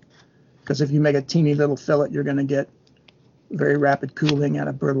cooling. Because if you make a teeny little fillet, you're going to get very rapid cooling and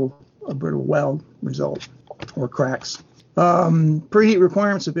a brittle weld result or cracks. Preheat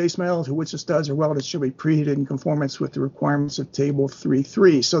requirements of base metal to which the studs are welded shall be preheated in conformance with the requirements of table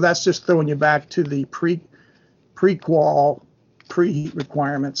 3.3. So that's just throwing you back to the pre-qual preheat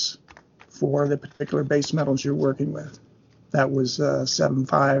requirements for the particular base metals you're working with. That was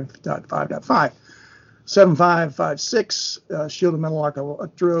 7.5.5.5. 7556, shielded metal arc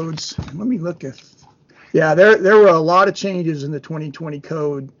electrodes. Let me look there were a lot of changes in the 2020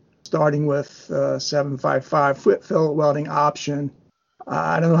 code, starting with 755 fillet welding option.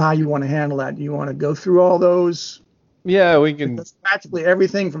 I don't know how you want to handle that. Do you want to go through all those? Yeah, we can. Because practically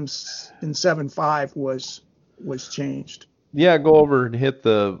everything in 7.5 was changed. Yeah, go over and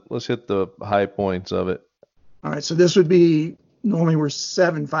let's hit the high points of it. All right, so this would be normally where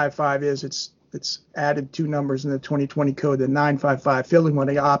 755 is. It's added 2 numbers in the 2020 code, the 955 fillet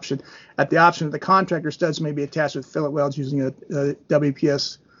welding option. At the option of the contractor, studs may be attached with fillet welds using a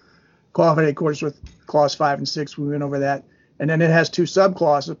WPS qualified accordance with clause 5 and 6. We went over that. And then it has 2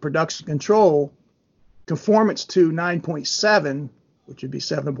 subclauses: production control, conformance to 9.7, which would be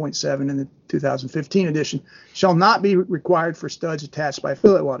 7.7 in the 2015 edition, shall not be required for studs attached by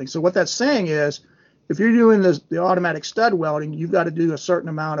fillet welding. So what that's saying is, if you're doing the automatic stud welding, you've got to do a certain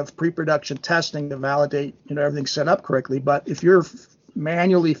amount of pre-production testing to validate, everything's set up correctly. But if you're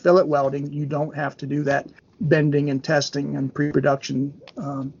manually fillet welding, you don't have to do that bending and testing and pre-production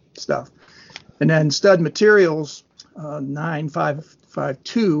stuff. And then stud materials,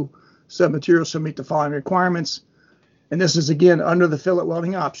 9552, stud materials shall meet the following requirements. And this is, again, under the fillet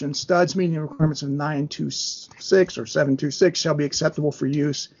welding option. Studs meeting the requirements of 926 or 726 shall be acceptable for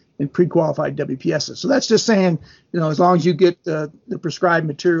use in pre-qualified WPSs. So that's just saying, as long as you get the prescribed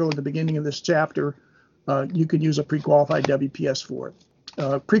material at the beginning of this chapter, you can use a pre-qualified WPS for it.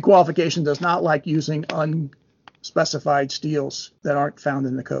 Pre-qualification does not like using unspecified steels that aren't found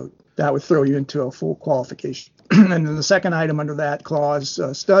in the code. That would throw you into a full qualification. And then the second item under that clause,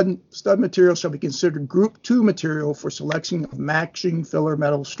 stud material shall be considered Group 2 material for selection of matching filler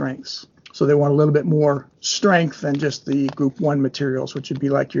metal strengths. So they want a little bit more strength than just the Group 1 materials, which would be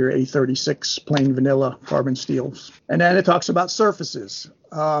like your A36 plain vanilla carbon steels. And then it talks about surfaces.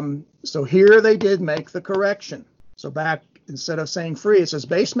 So here they did make the correction. So back, instead of saying free, it says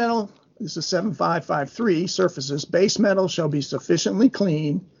base metal. This is 7553, surfaces. Base metal shall be sufficiently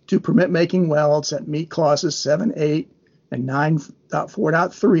clean to permit making welds that meet clauses 7.8 and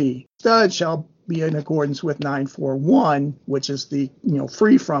 9.4.3. Stud shall be in accordance with 941, which is the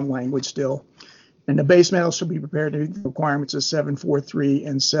free from language still. And the base metal shall be prepared to meet the requirements of 743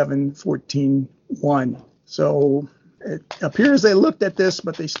 and 714.1. So it appears they looked at this,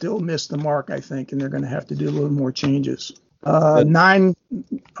 but they still missed the mark, I think, and they're going to have to do a little more changes. Oh, you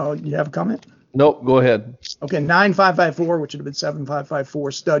have a comment? Nope, go ahead. Okay, 9554, which would have been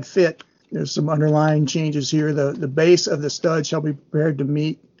 7554, stud fit. There's some underlying changes here. The base of the stud shall be prepared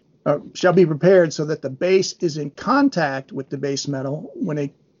so that the base is in contact with the base metal. When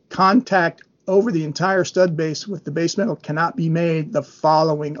a contact over the entire stud base with the base metal cannot be made, the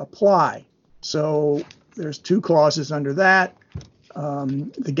following apply. So there's two clauses under that.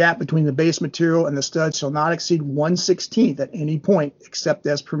 The gap between the base material and the stud shall not exceed 1/16 at any point except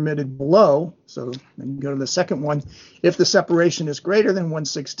as permitted below. So then you go to the second one. If the separation is greater than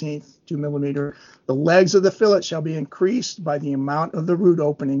 1/16, 2 millimeter, the legs of the fillet shall be increased by the amount of the root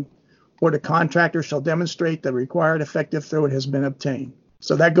opening, or the contractor shall demonstrate the required effective throat has been obtained.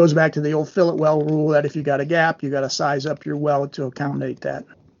 So that goes back to the old fillet weld rule that if you got a gap, you got to size up your weld to accommodate that.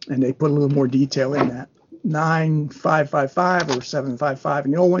 And they put a little more detail in that. 9555 or 755.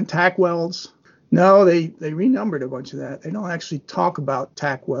 And the old one, tack welds. No, they renumbered a bunch of that. They don't actually talk about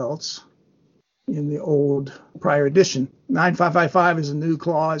tack welds in the old prior edition. 9555 is a new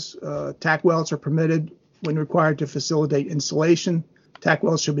clause. Tack welds are permitted when required to facilitate installation. Tack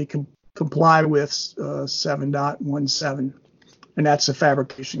welds should be comply with 7.17. And that's a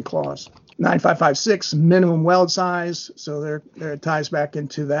fabrication clause. 9556, minimum weld size. So there it ties back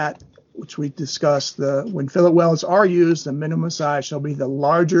into that, which we discussed. When fillet welds are used, the minimum size shall be the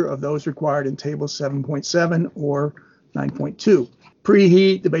larger of those required in table 7.7 or 9.2.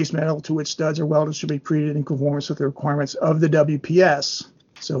 Preheat, the base metal to which studs are welded should be preheated in conformance with the requirements of the WPS.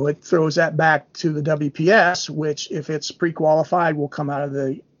 So it throws that back to the WPS, which if it's pre-qualified will come out of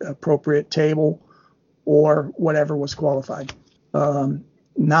the appropriate table or whatever was qualified.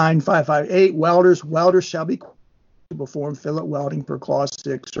 9558, welders shall be to perform fillet welding per clause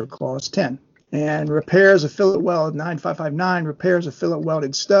 6 or clause 10. And repairs of fillet weld, 9559, repairs of fillet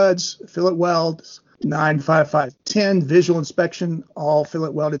welded studs, fillet welds, 95510, visual inspection, all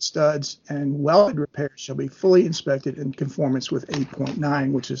fillet welded studs and welded repairs shall be fully inspected in conformance with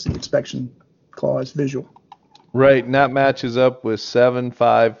 8.9, which is the inspection clause visual. Right, and that matches up with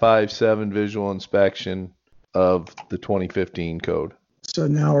 7557 visual inspection of the 2015 code. So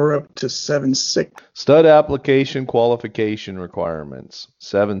now we're up to 7.6. Stud application qualification requirements,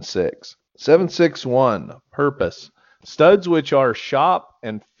 7.6. 7.6.1, purpose. Studs which are shop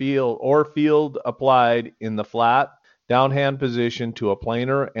and field applied in the flat, downhand position to a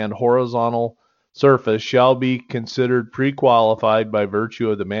planar and horizontal surface shall be considered pre-qualified by virtue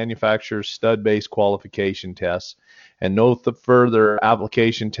of the manufacturer's stud-based qualification tests, and no further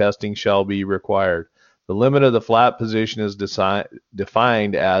application testing shall be required. The limit of the flat position is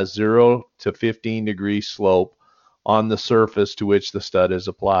defined as 0 to 15 degree slope on the surface to which the stud is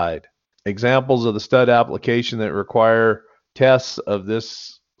applied. Examples of the stud application that require tests of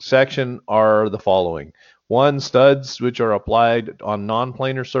this section are the following. 1. Studs which are applied on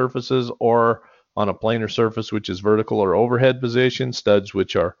non-planar surfaces or on a planar surface which is vertical or overhead position. Studs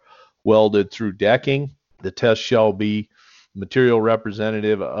which are welded through decking. The test shall be material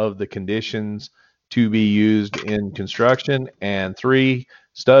representative of the conditions to be used in construction. And 3,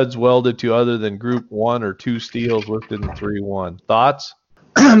 studs welded to other than group 1 or 2 steels listed in 3.1. Thoughts?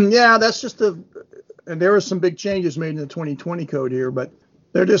 Yeah, that's just and there were some big changes made in the 2020 code here, but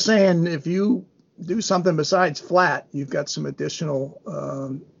they're just saying if you do something besides flat, you've got some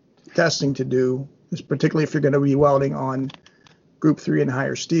additional testing to do, particularly if you're going to be welding on group 3 and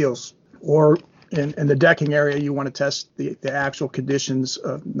higher steels, or in the decking area, you want to test the actual conditions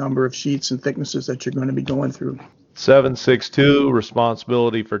of number of sheets and thicknesses that you're going to be going through. 7.6.2,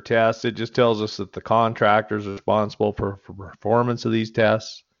 responsibility for tests. It just tells us that the contractor is responsible for performance of these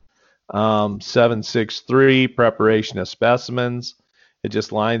tests. 7.6.3, preparation of specimens. It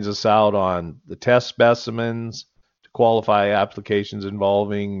just lines us out on the test specimens to qualify applications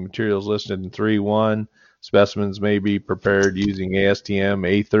involving materials listed in 3.1. Specimens may be prepared using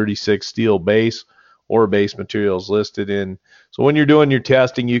ASTM A36 steel base or base materials listed in. So when you're doing your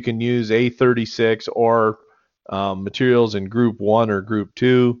testing, you can use A36 or materials in group 1 or group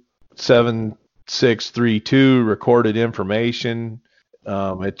 2. 7.6.3.2, recorded information.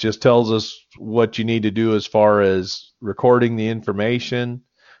 It just tells us what you need to do as far as recording the information.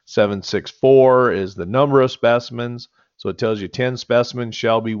 7.6.4 is the number of specimens. So it tells you 10 specimens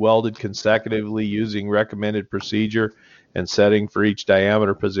shall be welded consecutively using recommended procedure and setting for each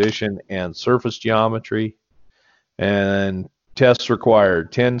diameter position and surface geometry. And tests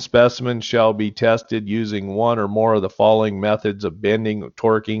required. 10 specimens shall be tested using one or more of the following methods of bending,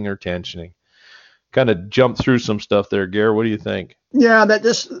 torquing, or tensioning. Kind of jump through some stuff there, Garry. What do you think? Yeah, that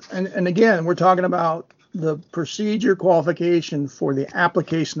just, and again, we're talking about the procedure qualification for the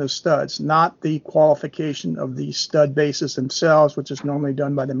application of studs, not the qualification of the stud bases themselves, which is normally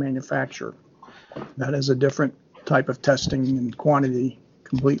done by the manufacturer. That is a different type of testing and quantity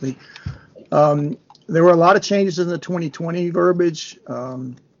completely. There were a lot of changes in the 2020 verbiage,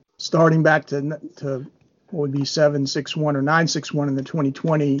 starting back to what would be 761 or 961 in the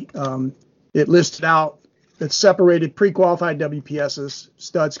 2020. It listed out that separated pre-qualified WPSs,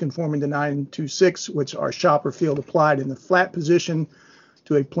 studs conforming to 926, which are shop or field applied in the flat position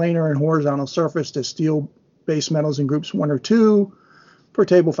to a planar and horizontal surface to steel base metals in groups 1 or 2 per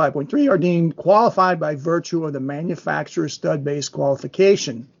table 5.3 are deemed qualified by virtue of the manufacturer's stud base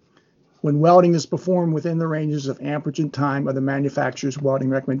qualification when welding is performed within the ranges of amperage and time of the manufacturer's welding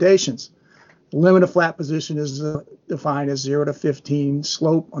recommendations. The limit of flat position is defined as 0 to 15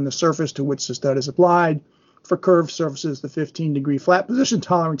 slope on the surface to which the stud is applied. For curved surfaces, the 15-degree flat position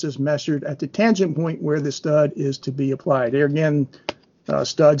tolerance is measured at the tangent point where the stud is to be applied. There again,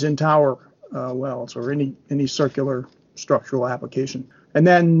 studs in tower welds or any circular structural application. And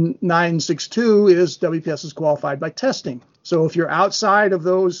then 962 is WPS is qualified by testing. So if you're outside of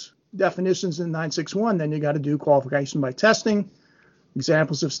those definitions in 961, then you got to do qualification by testing.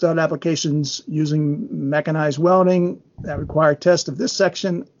 Examples of stud applications using mechanized welding that require test of this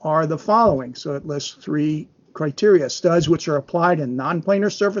section are the following. So it lists 3 criteria: studs which are applied in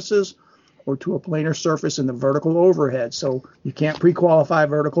non-planar surfaces or to a planar surface in the vertical overhead. So you can't pre-qualify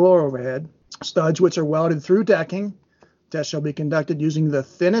vertical or overhead. Studs which are welded through decking. Test shall be conducted using the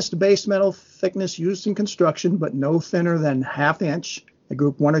thinnest base metal thickness used in construction, but no thinner than ½ inch. A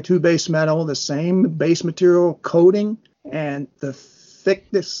group 1 or 2 base metal, the same base material coating, and the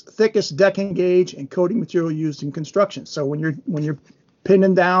thickest decking gauge and coating material used in construction. So when you're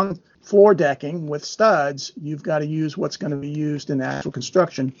pinning down floor decking with studs, you've got to use what's going to be used in actual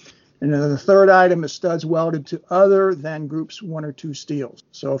construction. And then the third item is studs welded to other than groups 1 or 2 steels.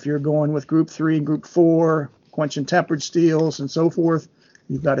 So if you're going with group 3 and group 4, quench and tempered steels and so forth,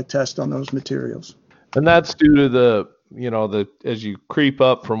 you've got to test on those materials. And that's due to the as you creep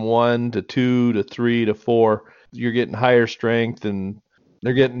up from 1 to 2 to 3 to 4, you're getting higher strength and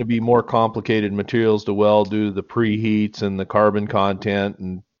they're getting to be more complicated materials to weld due to the preheats and the carbon content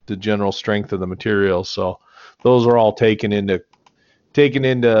and the general strength of the material. So those are all taken into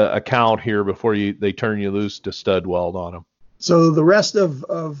account here before they turn you loose to stud weld on them. So the rest of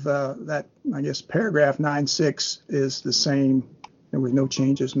that, I guess, paragraph 9.6 is the same. There were no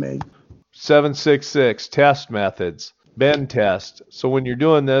changes made. 766, test methods. Bend test. So when you're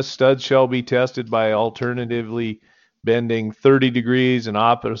doing this, studs shall be tested by alternatively bending 30 degrees in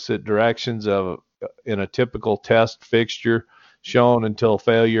opposite directions in a typical test fixture shown until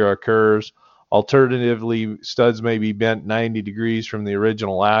failure occurs. Alternatively, studs may be bent 90 degrees from the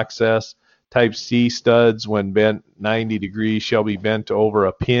original axis. Type C studs, when bent 90 degrees, shall be bent over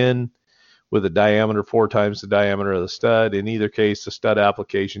a pin with a diameter 4 times the diameter of the stud. In either case, the stud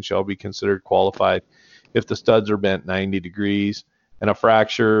application shall be considered qualified if the studs are bent 90 degrees and a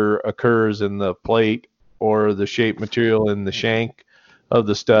fracture occurs in the plate or the shape material in the shank of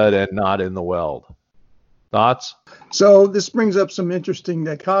the stud and not in the weld. Thoughts? So this brings up some interesting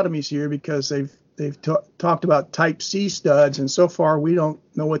dichotomies here because they've talked about type C studs, and so far we don't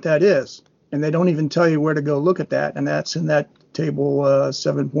know what that is. And they don't even tell you where to go look at that, and that's in that table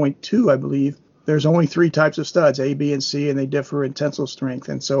 7.2, I believe. There's only 3 types of studs, A, B, and C, and they differ in tensile strength.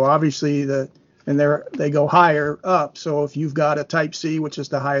 And so obviously they go higher up. So if you've got a type C, which is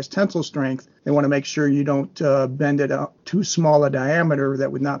the highest tensile strength, they want to make sure you don't bend it out too small a diameter.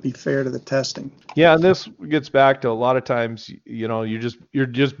 That would not be fair to the testing. Yeah, and this gets back to a lot of times, you're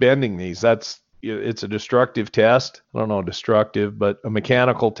just bending these. It's a destructive test. I don't know destructive, but a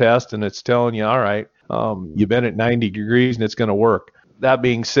mechanical test, and it's telling you, all right, you bend it 90 degrees and it's going to work. That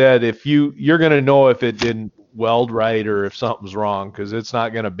being said, if you're going to know if it didn't weld right or if something's wrong, because it's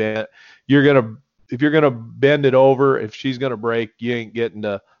not going to bend. If you're going to bend it over, if she's going to break, you ain't getting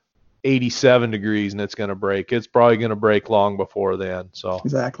to 87 degrees and it's going to break. It's probably going to break long before then. So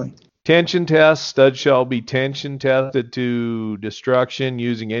exactly. Tension test. Studs shall be tension tested to destruction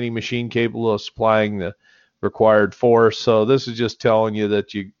using any machine capable of supplying the required force. So this is just telling you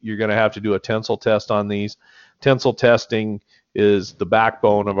that you're going to have to do a tensile test on these. Tensile testing is the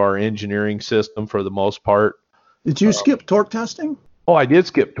backbone of our engineering system for the most part. Did you skip torque testing? Oh, I did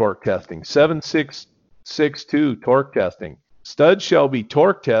skip torque testing. 7662 torque testing. Studs shall be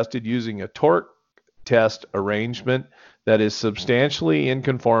torque tested using a torque test arrangement that is substantially in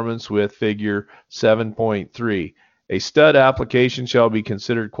conformance with figure 7.3. A stud application shall be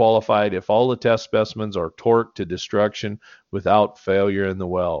considered qualified if all the test specimens are torqued to destruction without failure in the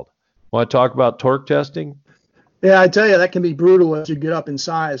weld. Want to talk about torque testing? Yeah, I tell you, that can be brutal as you get up in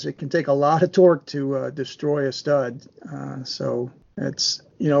size. It can take a lot of torque to destroy a stud. So It's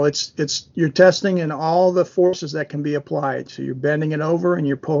you're testing in all the forces that can be applied. So you're bending it over and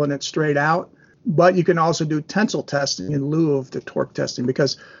you're pulling it straight out. But you can also do tensile testing in lieu of the torque testing,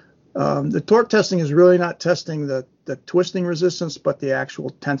 because the torque testing is really not testing the twisting resistance, but the actual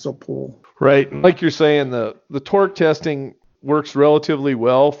tensile pull. Right. And like you're saying, the torque testing works relatively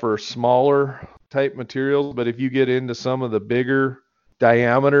well for smaller type materials, but if you get into some of the bigger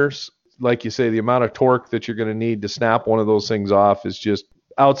diameters, like you say, the amount of torque that you're going to need to snap one of those things off is just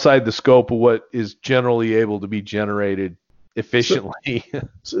outside the scope of what is generally able to be generated efficiently.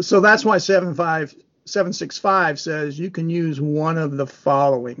 So that's why 765 says you can use one of the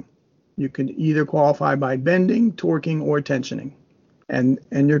following. You can either qualify by bending, torquing, or tensioning. And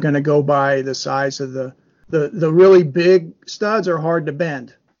you're going to go by the size of the really big studs are hard to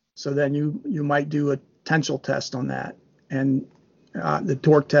bend. So then you might do a tensile test on that. And the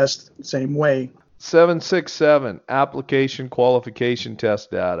torque test, same way. 767, application qualification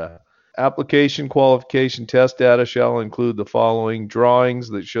test data. Application qualification test data shall include the following: drawings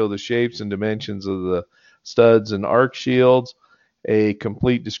that show the shapes and dimensions of the studs and arc shields, a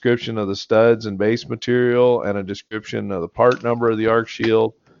complete description of the studs and base material, and a description of the part number of the arc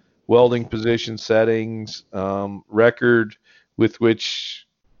shield, welding position settings, record with which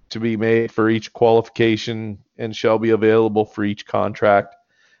to be made for each qualification and shall be available for each contract.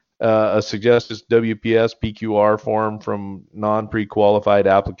 A suggested WPS PQR form from non-pre-qualified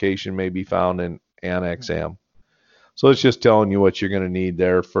application may be found in Annex M. So it's just telling you what you're going to need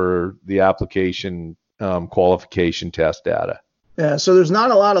there for the application qualification test data. Yeah, so there's not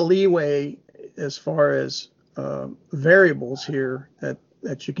a lot of leeway as far as variables here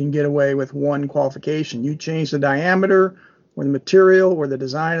that you can get away with one qualification. You change the diameter or the material or the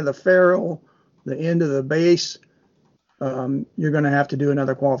design of the ferrule, the end of the base, you're going to have to do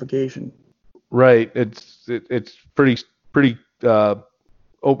another qualification. Right. It's pretty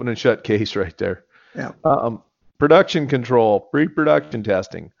open and shut case right there. Yeah. Production control, pre-production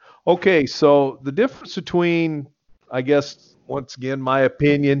testing. Okay, so the difference between, I guess, once again, my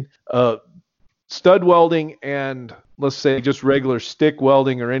opinion, stud welding and, let's say, just regular stick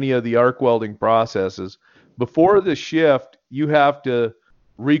welding or any of the arc welding processes, before the shift, you have to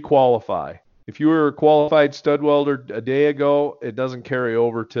requalify. If you were a qualified stud welder a day ago, it doesn't carry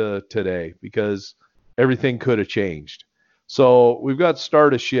over to today because everything could have changed. So we've got to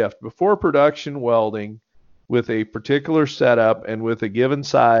start a shift. Before production welding with a particular setup and with a given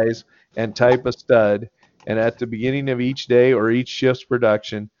size and type of stud, and at the beginning of each day or each shift's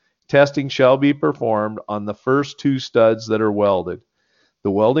production, testing shall be performed on the first two studs that are welded.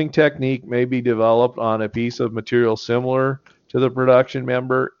 The welding technique may be developed on a piece of material similar to the production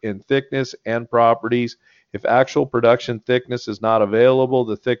member in thickness and properties. If actual production thickness is not available,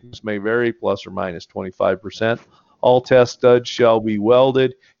 the thickness may vary plus or minus 25%. All test studs shall be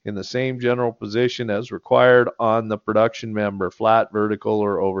welded in the same general position as required on the production member, flat, vertical,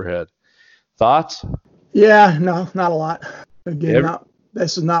 or overhead. Thoughts? Yeah, no, not a lot. Again,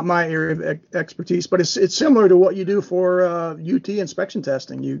 this is not my area of expertise, but it's similar to what you do for UT inspection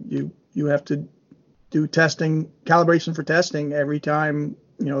testing. You have to do testing, calibration for testing every time,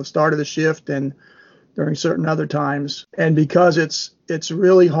 start of the shift and during certain other times. And because it's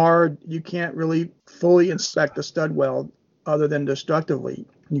really hard, you can't really fully inspect a stud weld other than destructively.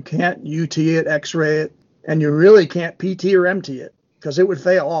 You can't UT it, X-ray it, and you really can't PT or MT it because it would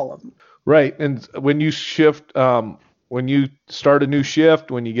fail all of them. Right. And when you shift, when you start a new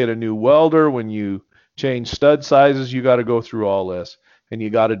shift, when you get a new welder, when you change stud sizes, you got to go through all this and you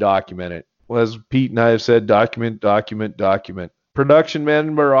got to document it. Well, as Pete and I have said, document. Production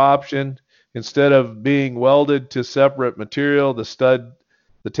member option, instead of being welded to separate material,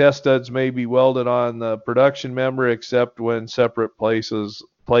 the test studs may be welded on the production member except when separate plates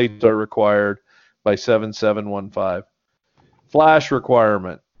are required by 7715. Flash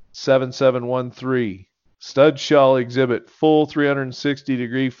requirement, 7713. Stud shall exhibit full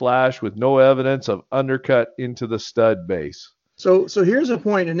 360-degree flash with no evidence of undercut into the stud base. So here's a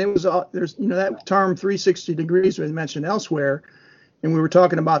point, and it was there's that term 360 degrees was mentioned elsewhere, and we were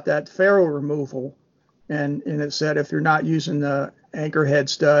talking about that ferrule removal, and it said if you're not using the anchor head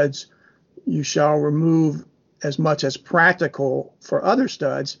studs, you shall remove as much as practical for other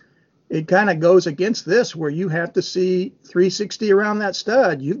studs. It kind of goes against this where you have to see 360 around that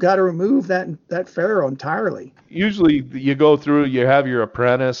stud. You've got to remove that ferrule entirely. Usually you go through, you have your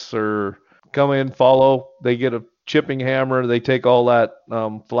apprentice or come in, follow, they get a chipping hammer, they take all that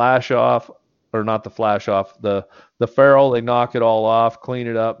flash off, or not the flash off, the ferrule, they knock it all off, clean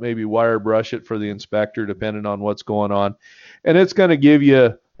it up, maybe wire brush it for the inspector depending on what's going on. And it's going to give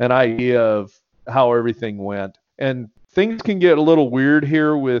you an idea of how everything went. And things can get a little weird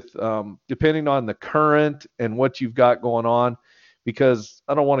here with depending on the current and what you've got going on, because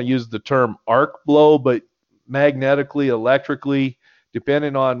I don't want to use the term arc blow, but magnetically, electrically,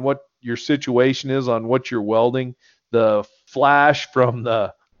 depending on what your situation is on what you're welding, the flash from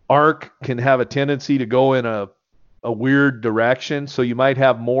the arc can have a tendency to go in a weird direction. So you might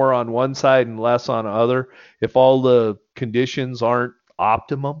have more on one side and less on the other if all the conditions aren't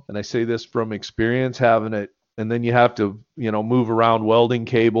optimum. And I say this from experience, having it, and then you have to, move around welding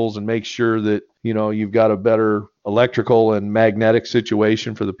cables and make sure that, you've got a better electrical and magnetic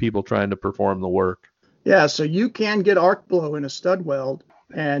situation for the people trying to perform the work. Yeah, so you can get arc blow in a stud weld.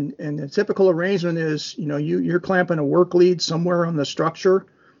 And the typical arrangement is, you're clamping a work lead somewhere on the structure.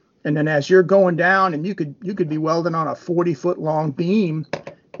 And then as you're going down, and you could be welding on a 40-foot long beam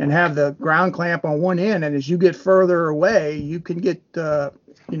and have the ground clamp on one end. And as you get further away, you can get,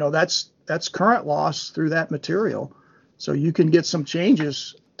 that's current loss through that material. So you can get some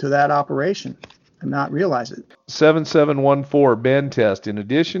changes to that operation and not realize it. 7714 bend test. In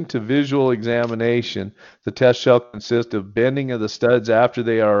addition to visual examination, the test shall consist of bending of the studs after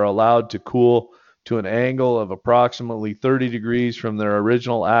they are allowed to cool to an angle of approximately 30 degrees from their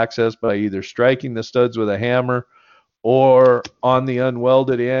original axis by either striking the studs with a hammer or on the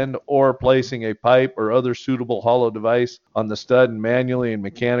unwelded end, or placing a pipe or other suitable hollow device on the stud and manually and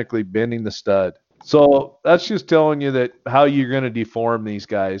mechanically bending the stud. So that's just telling you that how you're going to deform these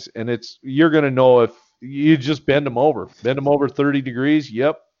guys. And you're going to know if you just bend them over 30 degrees.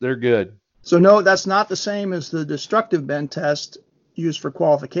 Yep, they're good. So no, that's not the same as the destructive bend test used for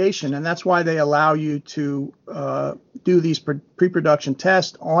qualification, and that's why they allow you to do these pre-production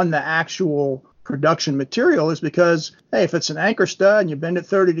tests on the actual production material, is because, hey, if it's an anchor stud and you bend it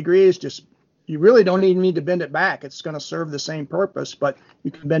 30 degrees, you really don't even need to bend it back. It's going to serve the same purpose, but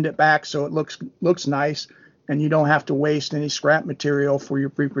you can bend it back so it looks nice, and you don't have to waste any scrap material for your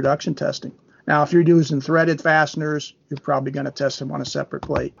pre-production testing. Now, if you're using threaded fasteners, you're probably going to test them on a separate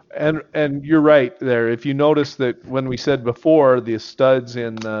plate. And you're right there. If you notice that when we said before, the studs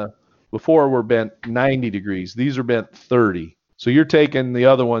before were bent 90 degrees. These are bent 30. So you're taking the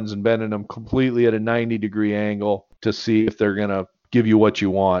other ones and bending them completely at a 90-degree angle to see if they're going to give you what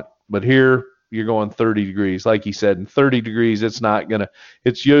you want. But here, you're going 30 degrees. Like you said, in 30 degrees,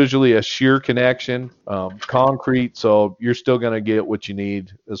 it's usually a shear connection, concrete, so you're still going to get what you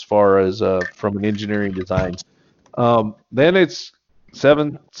need as far as from an engineering design. Then it's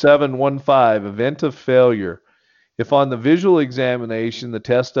 7715, event of failure. If on the visual examination the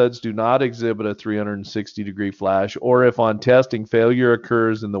test studs do not exhibit a 360-degree flash, or if on testing failure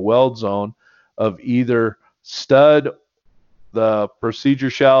occurs in the weld zone of either stud, the procedure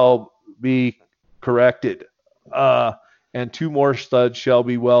shall be corrected, and two more studs shall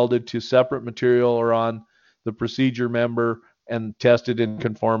be welded to separate material or on the procedure member and tested in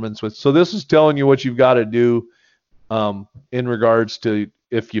conformance with. So this is telling you what you've got to do in regards to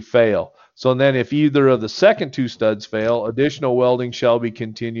if you fail. So then if either of the second two studs fail, additional welding shall be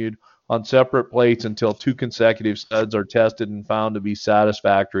continued on separate plates until two consecutive studs are tested and found to be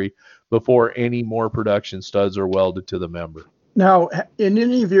satisfactory before any more production studs are welded to the member. Now, in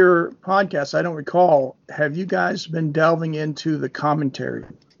any of your podcasts, I don't recall, have you guys been delving into the commentary?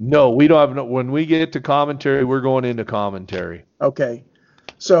 No, we don't have. When we get to commentary, we're going into commentary. Okay.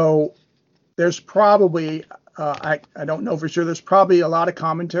 So there's probably, I don't know for sure, there's probably a lot of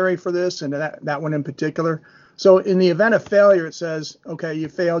commentary for this, and that one in particular. So in the event of failure, it says, okay, you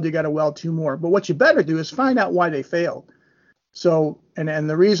failed, you got to weld two more. But what you better do is find out why they failed. So, and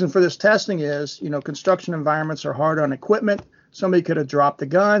the reason for this testing is, construction environments are hard on equipment. Somebody could have dropped the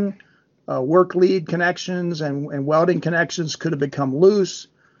gun, work lead connections and welding connections could have become loose.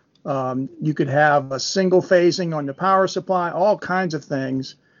 You could have a single phasing on the power supply, all kinds of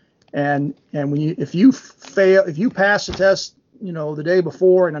things. And if you pass the test, the day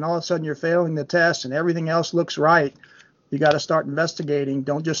before, and then all of a sudden you're failing the test and everything else looks right, you got to start investigating.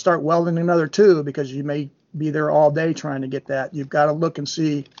 Don't just start welding another two because you may be there all day trying to get that. You've got to look and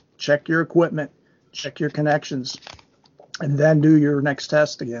see, check your equipment, check your connections, and then do your next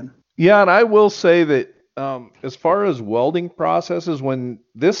test again. Yeah, and I will say that as far as welding processes, when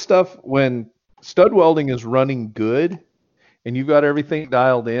stud welding is running good and you've got everything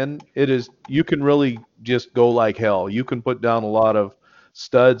dialed in, you can really just go like hell. You can put down a lot of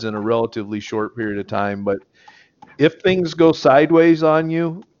studs in a relatively short period of time, but if things go sideways on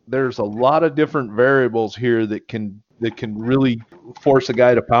you, there's a lot of different variables here that can really force a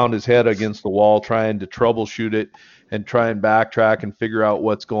guy to pound his head against the wall trying to troubleshoot it and try and backtrack and figure out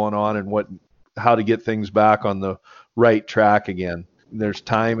what's going on and how to get things back on the right track again. There's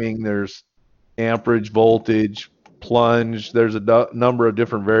timing, there's amperage, voltage, plunge. There's a number of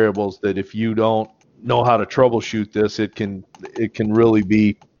different variables that if you don't know how to troubleshoot this, it can really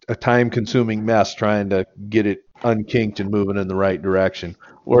be a time-consuming mess trying to get it unkinked and moving in the right direction.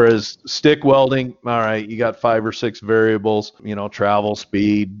 Whereas stick welding, all right, you got 5 or 6 variables, travel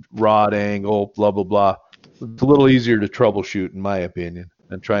speed, rod angle, blah, blah, blah. It's a little easier to troubleshoot, in my opinion,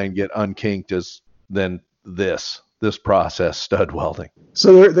 and try and get unkinked than this process, stud welding.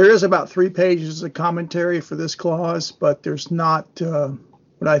 So there is about 3 pages of commentary for this clause, but there's not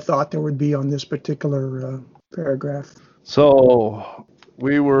what I thought there would be on this particular paragraph. So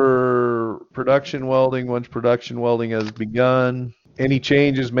we were production welding. Once production welding has begun, any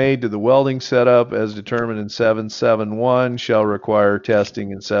changes made to the welding setup as determined in 771 shall require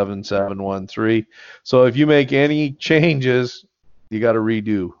testing in 7713. So if you make any changes, you got to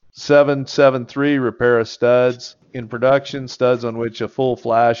redo. 773, repair of studs. In production, studs on which a full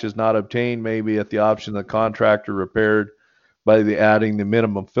flash is not obtained may be at the option of the contractor repaired by adding the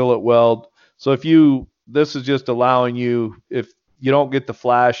minimum fillet weld. So this is just allowing you, if you don't get the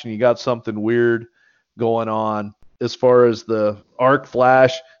flash and you got something weird going on, as far as the arc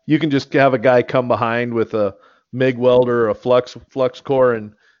flash, you can just have a guy come behind with a MIG welder or a flux core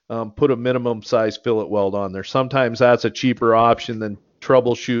and put a minimum size fillet weld on there. Sometimes that's a cheaper option than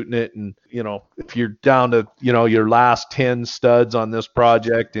troubleshooting it. And, if you're down to, your last 10 studs on this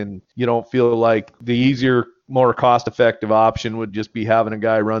project and you don't feel like the easier, more cost-effective option would just be having a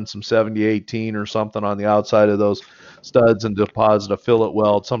guy run some 7018 or something on the outside of those studs and deposit a fillet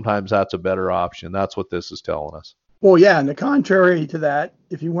weld, sometimes that's a better option. That's what this is telling us. Well, yeah, and the contrary to that,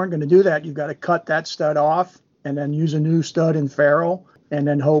 if you weren't going to do that, you've got to cut that stud off and then use a new stud in ferrule and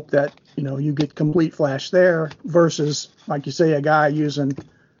then hope that, you get complete flash there versus, like you say, a guy using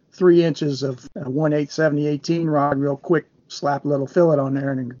 3 inches of 1/8 7018 rod real quick, slap a little fillet on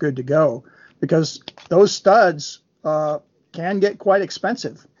there and you're good to go. Because those studs can get quite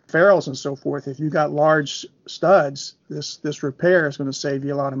expensive. Ferrules and so forth, if you got large studs, this repair is going to save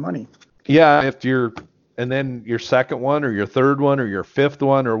you a lot of money. Yeah, and then your second one or your third one or your fifth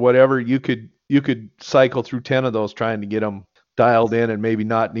one or whatever, you could cycle through 10 of those trying to get them dialed in and maybe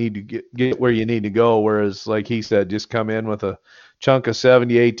not need to get where you need to go. Whereas, like he said, just come in with a chunk of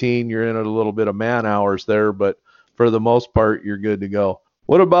 7018, you're in a little bit of man hours there, but for the most part, you're good to go.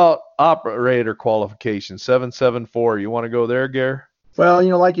 What about operator qualification, 774? You want to go there, Garry? Well,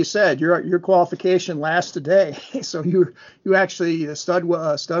 like you said, your qualification lasts a day. So you actually, the stud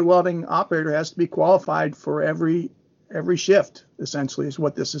welding operator has to be qualified for every shift, essentially, is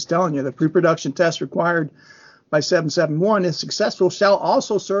what this is telling you. The pre-production test required by 771, if successful, shall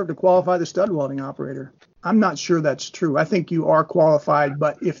also serve to qualify the stud welding operator. I'm not sure that's true. I think you are qualified,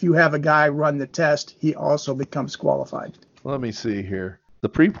 but if you have a guy run the test, he also becomes qualified. Let me see here. The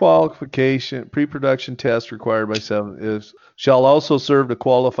pre-production test required by 7 shall also serve to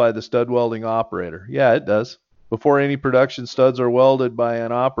qualify the stud welding operator. Yeah, it does. Before any production studs are welded by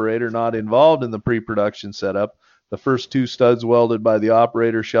an operator not involved in the pre-production setup, the first 2 studs welded by the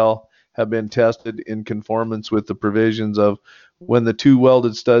operator shall have been tested in conformance with the provisions of when the 2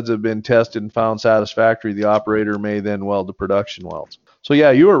 welded studs have been tested and found satisfactory, the operator may then weld the production welds. So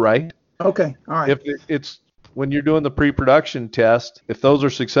yeah, you were right. Okay, all right. If it's when you're doing the pre-production test, if those are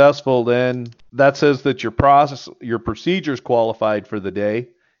successful, then that says that your procedure is qualified for the day,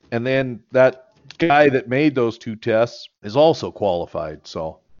 and then that guy that made those 2 tests is also qualified.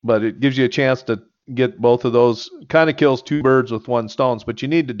 So, but it gives you a chance to get both of those. Kind of kills 2 birds with 1 stone, but you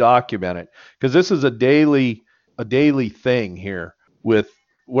need to document it because this is a daily thing here.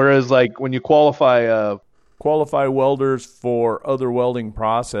 Whereas like when you qualify welders for other welding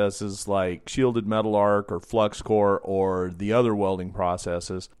processes like shielded metal arc or flux core or the other welding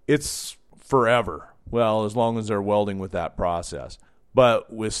processes, it's forever. Well, as long as they're welding with that process.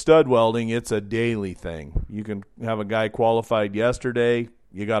 But with stud welding, it's a daily thing. You can have a guy qualified yesterday,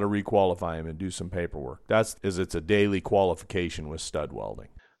 you got to requalify him and do some paperwork. It's a daily qualification with stud welding.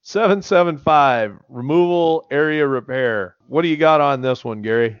 775, removal area repair. What do you got on this one,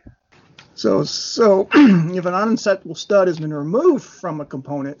 Garry? So if an unacceptable stud has been removed from a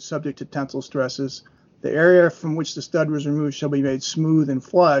component subject to tensile stresses, the area from which the stud was removed shall be made smooth and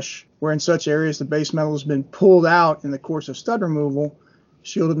flush, where in such areas the base metal has been pulled out in the course of stud removal.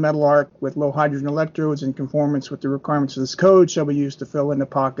 Shielded metal arc with low hydrogen electrodes in conformance with the requirements of this code shall be used to fill in the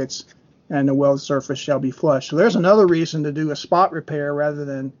pockets, and the weld surface shall be flush. So there's another reason to do a spot repair rather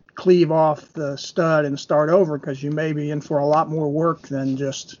than cleave off the stud and start over, because you may be in for a lot more work than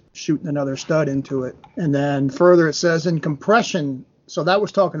just shooting another stud into it. And then further it says in compression, so that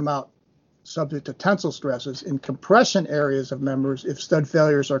was talking about subject to tensile stresses in compression areas of members if stud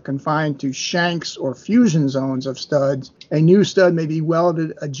failures are confined to shanks or fusion zones of studs. A new stud may be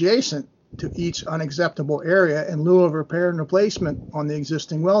welded adjacent to each unacceptable area in lieu of repair and replacement on the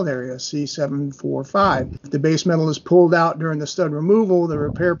existing weld area, C745. If the base metal is pulled out during the stud removal, the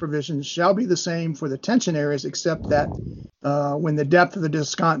repair provisions shall be the same for the tension areas, except that when the depth of the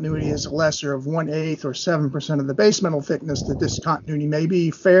discontinuity is lesser of 1/8 or 7% of the base metal thickness, the discontinuity may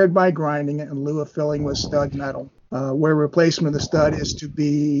be faired by grinding it in lieu of filling with stud metal. Where replacement of the stud is to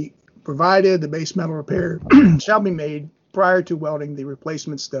be provided, the base metal repair shall be made prior to welding the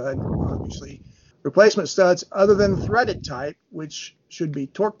replacement stud. Obviously, replacement studs other than threaded type, which should be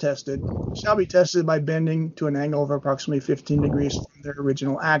torque tested, shall be tested by bending to an angle of approximately 15 degrees from their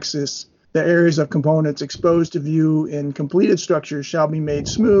original axis. The areas of components exposed to view in completed structures shall be made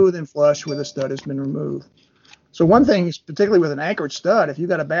smooth and flush where the stud has been removed. So one thing is, particularly with an anchored stud, if you've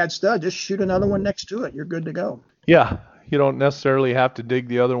got a bad stud, just shoot another one next to it. You're good to go. Yeah, you don't necessarily have to dig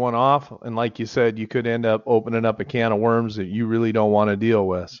the other one off. And like you said, you could end up opening up a can of worms that you really don't want to deal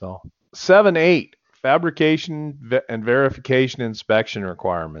with. So 7.8, fabrication and verification inspection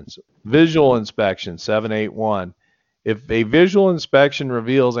requirements. Visual inspection, 7.8.1. If a visual inspection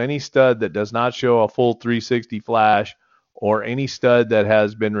reveals any stud that does not show a full 360 flash or any stud that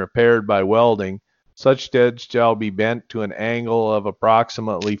has been repaired by welding, such studs shall be bent to an angle of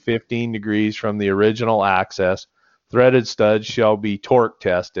approximately 15 degrees from the original axis. Threaded studs shall be torque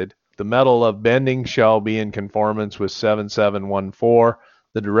tested. The metal of bending shall be in conformance with 7714.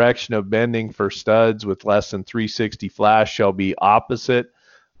 The direction of bending for studs with less than 360 flash shall be opposite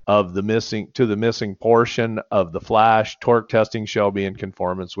of the missing portion of the flash. Torque testing shall be in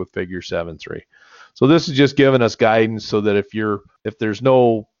conformance with figure 7.3. So this is just giving us guidance so that if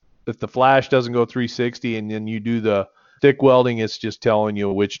the flash doesn't go 360 and then you do the thick welding, it's just telling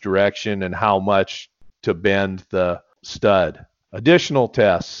you which direction and how much to bend the stud. Additional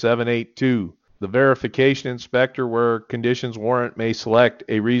tests, 7.8.2. The verification inspector, where conditions warrant, may select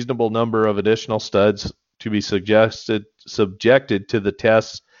a reasonable number of additional studs to be subjected to the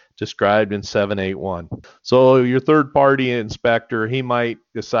tests described in 7.8.1. So your third-party inspector, he might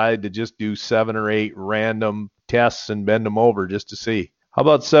decide to just do 7 or 8 random tests and bend them over just to see. How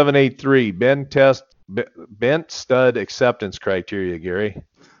about 7.8.3, bent stud acceptance criteria, Gary?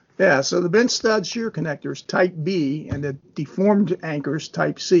 Yeah, so the bent stud shear connectors type B and the deformed anchors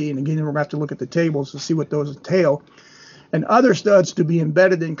type C, and again, we're going to have to look at the tables to see what those entail, and other studs to be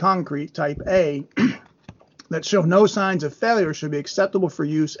embedded in concrete type A that show no signs of failure should be acceptable for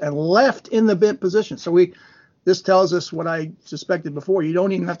use and left in the bent position. So this tells us what I suspected before. You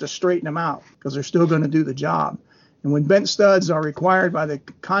don't even have to straighten them out because they're still going to do the job. And when bent studs are required by the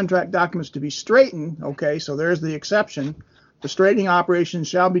contract documents to be straightened, okay, so there's the exception. The straightening operation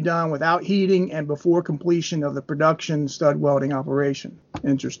shall be done without heating and before completion of the production stud welding operation.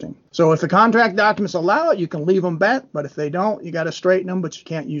 Interesting. So if the contract documents allow it, you can leave them bent, but if they don't, you got to straighten them, but you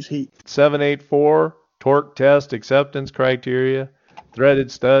can't use heat. 7.8.4, torque test acceptance criteria.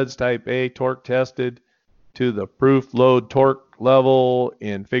 Threaded studs type A, torque tested to the proof load torque level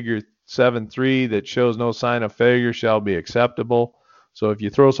in figure 7.3 that shows no sign of failure shall be acceptable. So if you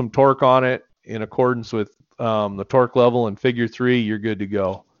throw some torque on it in accordance with the torque level in figure 3, you're good to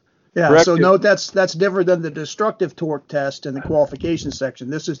go. Yeah, corrective. So note that's different than the destructive torque test in the qualification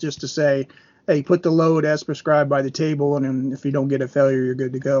section. This is just to say, hey, put the load as prescribed by the table, and if you don't get a failure, you're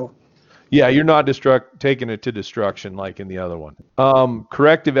good to go. Yeah, you're not taking it to destruction like in the other one.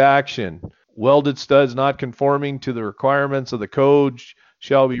 Corrective action. Welded studs not conforming to the requirements of the code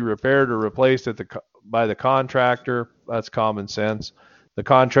shall be repaired or replaced by the contractor. That's common sense. The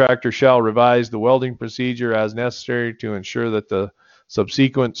contractor shall revise the welding procedure as necessary to ensure that the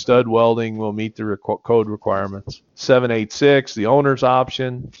subsequent stud welding will meet the code requirements. 7.8.6, the owner's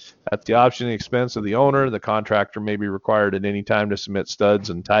option. At the option and expense of the owner, the contractor may be required at any time to submit studs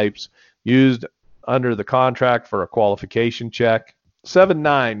and types used under the contract for a qualification check.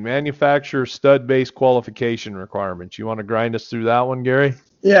 7.9, manufacturer stud-based qualification requirements. You want to grind us through that one, Gary?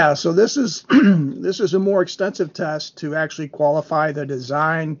 Yeah, so this is a more extensive test to actually qualify the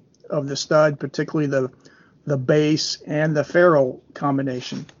design of the stud, particularly the base and the ferrule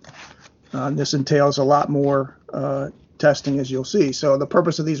combination. This entails a lot more testing, as you'll see. So the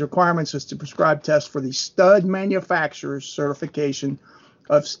purpose of these requirements is to prescribe tests for the stud manufacturer's certification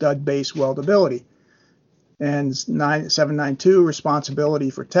of stud-based weldability. And 792, responsibility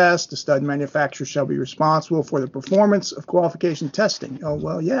for test. The stud manufacturer shall be responsible for the performance of qualification testing. Oh,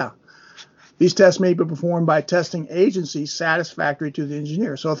 well, yeah. These tests may be performed by testing agencies satisfactory to the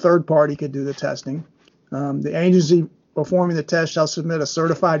engineer. So a third party could do the testing. The agency performing the test shall submit a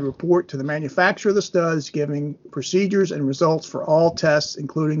certified report to the manufacturer of the studs giving procedures and results for all tests,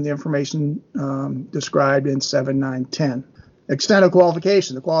 including the information described in 7.9.10. Extent of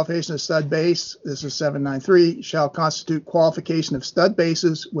qualification. The qualification of stud base, this is 7.9.3, shall constitute qualification of stud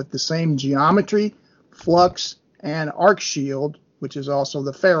bases with the same geometry, flux, and arc shield, which is also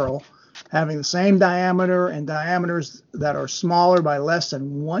the ferrule, having the same diameter and diameters that are smaller by less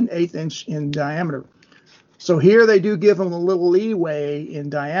than 1/8 inch in diameter. So here they do give them a little leeway in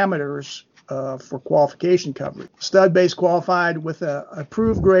diameters for qualification coverage. Stud base qualified with an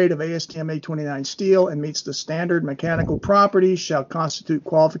approved grade of ASTM A29 steel and meets the standard mechanical properties shall constitute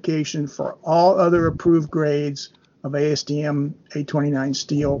qualification for all other approved grades of ASTM A29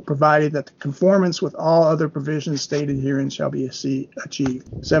 steel, provided that the conformance with all other provisions stated herein shall be achieved.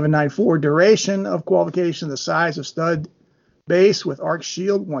 7.9.4, duration of qualification. The size of stud base with arc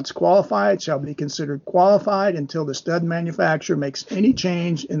shield, once qualified, shall be considered qualified until the stud manufacturer makes any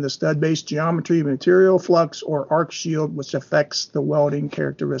change in the stud base geometry, material, flux, or arc shield which affects the welding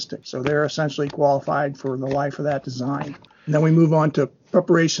characteristics. So they're essentially qualified for the life of that design. And then we move on to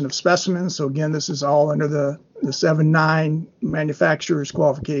preparation of specimens. So again, this is all under the 7.9 manufacturer's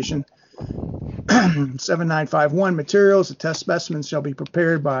qualification. 7.9.5.1, materials. The test specimens shall be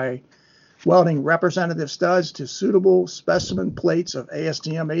prepared by welding representative studs to suitable specimen plates of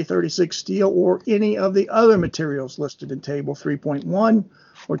ASTM A36 steel or any of the other materials listed in Table 3.1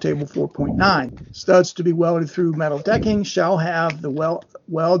 or Table 4.9. Studs to be welded through metal decking shall have the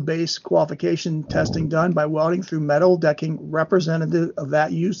weld-based qualification testing done by welding through metal decking representative of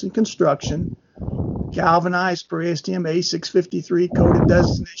that used in construction, galvanized per ASTM A653 coated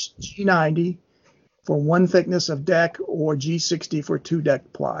designation G90 for one thickness of deck or G60 for two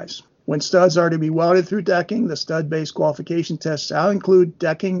deck plies. When studs are to be welded through decking, the stud-based qualification test shall include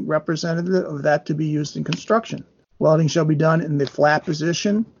decking representative of that to be used in construction. Welding shall be done in the flat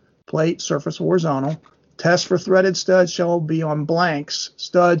position, plate, surface horizontal. Test for threaded studs shall be on blanks,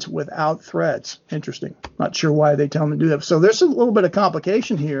 studs without threads. Interesting. Not sure why they tell them to do that. So there's a little bit of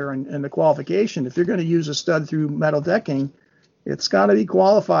complication here in the qualification. If you're going to use a stud through metal decking, it's got to be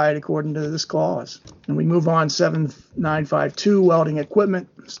qualified according to this clause. And we move on, 7.9.5.2, welding equipment.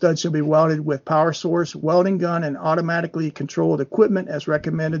 Studs shall be welded with power source, welding gun, and automatically controlled equipment as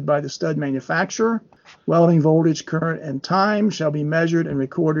recommended by the stud manufacturer. Welding voltage, current, and time shall be measured and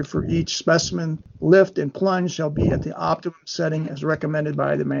recorded for each specimen. Lift and plunge shall be at the optimum setting as recommended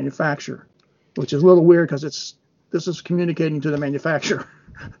by the manufacturer, which is a little weird because this is communicating to the manufacturer.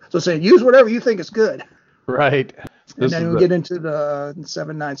 So saying, use whatever you think is good. Right. And then we get into the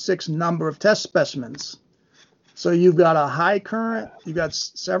 7.9.6 number of test specimens. So you've got a high current, you've got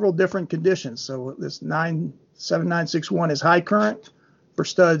several different conditions. So this 7.9.6.1 is high current for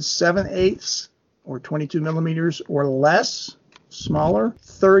studs 7/8 or 22 millimeters or less, smaller.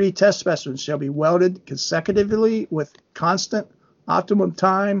 30 test specimens shall be welded consecutively with constant optimum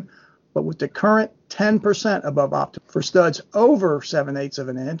time, but with the current 10% above optimum. For studs over 7/8 of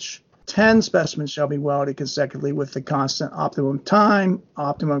an inch, 10 specimens shall be welded consecutively with the constant optimum time.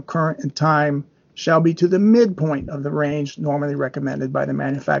 Optimum current and time shall be to the midpoint of the range normally recommended by the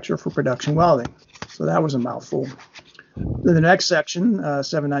manufacturer for production welding. So that was a mouthful. Then the next section,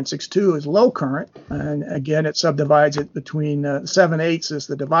 7.9.6.2, is low current. And again, it subdivides it between 7/8 is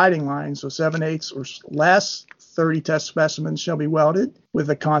the dividing line. So 7/8 or less, 30 test specimens shall be welded with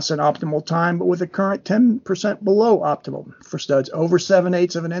a constant optimal time, but with a current 10% below optimum. For studs over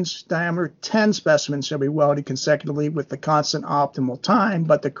 7/8 of an inch diameter, 10 specimens shall be welded consecutively with the constant optimal time,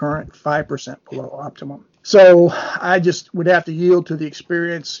 but the current 5% below optimum. So I just would have to yield to the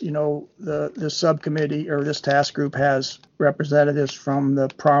experience. The subcommittee or this task group has representatives from the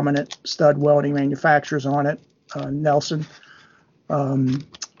prominent stud welding manufacturers on it. Nelson.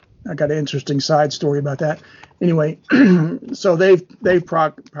 I got an interesting side story about that. Anyway, so they've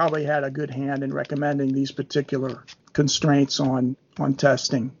probably had a good hand in recommending these particular constraints on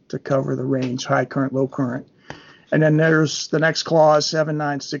testing to cover the range, high current, low current. And then there's the next clause,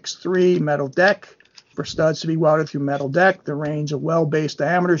 7.9.6.3, metal deck. For studs to be welded through metal deck, the range of weld-based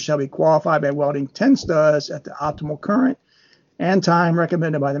diameters shall be qualified by welding 10 studs at the optimal current and time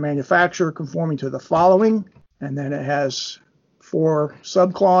recommended by the manufacturer, conforming to the following. And then it has 4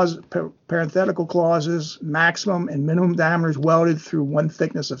 subclause, parenthetical clauses: maximum and minimum diameters welded through one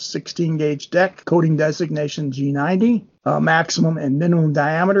thickness of 16 gauge deck, coating designation G90. Maximum and minimum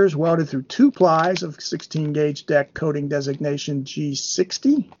diameters welded through 2 plies of 16 gauge deck, coating designation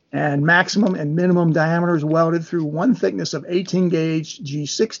G60. And maximum and minimum diameters welded through one thickness of 18 gauge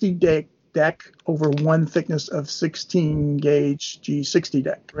G60 deck, deck over one thickness of 16 gauge G60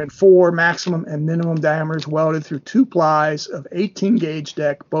 deck. And 4 maximum and minimum diameters welded through 2 plies of 18 gauge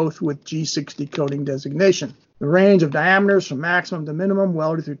deck, both with G60 coating designation. The range of diameters from maximum to minimum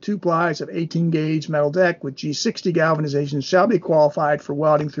welded through 2 plies of 18 gauge metal deck with G60 galvanization shall be qualified for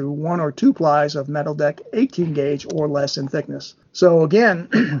welding through 1 or 2 plies of metal deck 18 gauge or less in thickness. So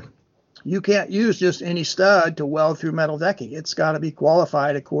again, you can't use just any stud to weld through metal decking. It's got to be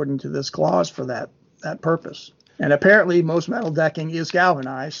qualified according to this clause for that purpose. And apparently most metal decking is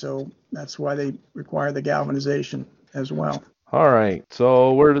galvanized, so that's why they require the galvanization as well. All right.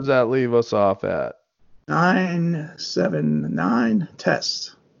 So where does that leave us off at? 979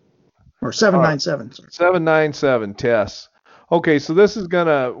 tests. Or 797. Sorry. 797 tests. Okay, so this is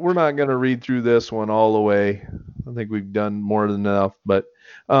we're not gonna read through this one all the way. I think we've done more than enough, but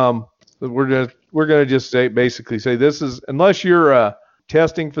we're gonna just basically say this is, unless you're a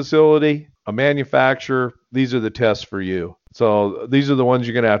testing facility, a manufacturer, these are the tests for you. So these are the ones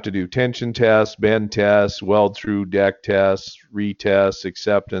you're gonna have to do: tension tests, bend tests, weld through deck tests, retests,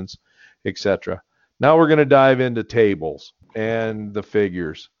 acceptance, etc. Now we're gonna dive into tables and the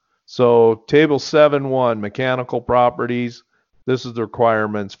figures. So table 7.1, mechanical properties. This is the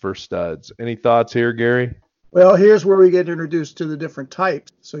requirements for studs. Any thoughts here, Gary? Well, here's where we get introduced to the different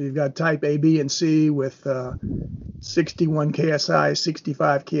types. So you've got type A, B, and C with 61 KSI,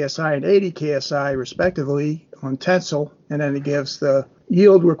 65 KSI, and 80 KSI respectively on tensile. And then it gives the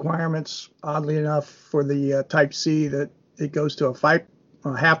yield requirements, oddly enough, for the type C, that it goes to a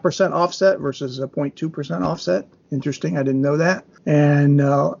 0.5% offset versus a 0.2% offset. Interesting, I didn't know that. And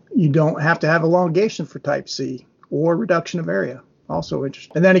you don't have to have elongation for type C or reduction of area. Also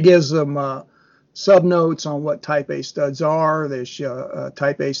interesting. And then it gives them subnotes on what type A studs are.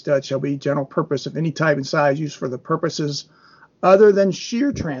 Type A stud shall be general purpose of any type and size used for the purposes other than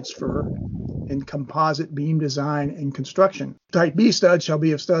shear transfer in composite beam design and construction. Type B stud shall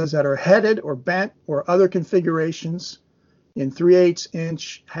be of studs that are headed or bent or other configurations in 3/8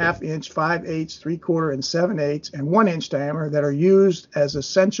 inch, 1/2 inch, 5/8, 3/4, and 7/8, and 1 inch diameter that are used as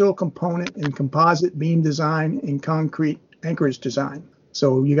essential component in composite beam design and concrete anchorage design.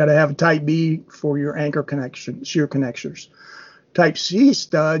 So you got to have a type B for your anchor connection, shear connectors. Type C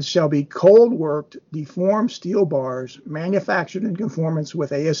studs shall be cold worked, deformed steel bars manufactured in conformance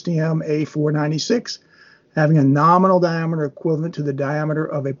with ASTM A496, having a nominal diameter equivalent to the diameter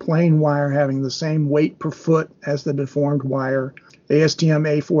of a plain wire having the same weight per foot as the deformed wire. ASTM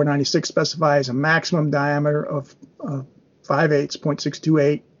A496 specifies a maximum diameter of 5/8,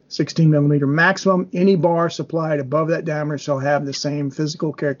 0.628, 16 millimeter maximum. Any bar supplied above that diameter shall have the same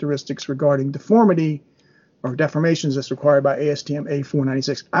physical characteristics regarding deformity or deformations as required by ASTM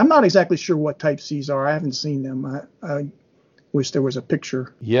A496. I'm not exactly sure what type C's are. I haven't seen them. I wish there was a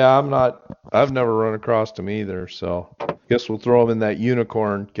picture. Yeah, I've never run across them either, so I guess we'll throw them in that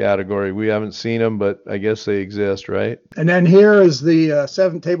unicorn category. We haven't seen them, but I guess they exist, right? And then here is the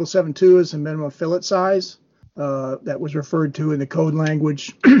table 7.2 is the minimum fillet size that was referred to in the code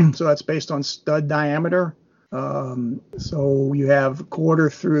language. So that's based on stud diameter. So you have 1/4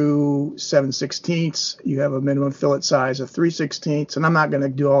 through 7/16. You have a minimum fillet size of 3/16. And I'm not going to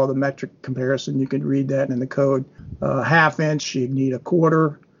do all the metric comparison. You can read that in the code. 1/2 inch, you need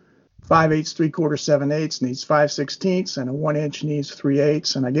 1/4. 5/8, 3/4, 7/8 needs 5/16, and a 1 inch needs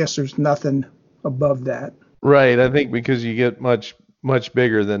 3/8. And I guess there's nothing above that. Right. I think because you get much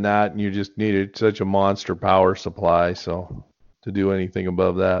bigger than that, and you just needed such a monster power supply. So to do anything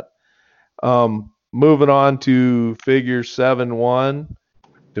above that. Moving on to figure 7.1,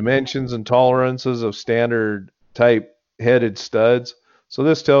 dimensions and tolerances of standard type headed studs. So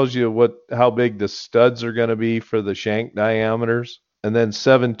this tells you how big the studs are going to be for the shank diameters. And then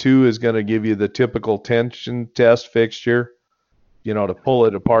 7.2 is going to give you the typical tension test fixture, to pull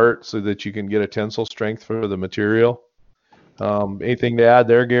it apart so that you can get a tensile strength for the material. Anything to add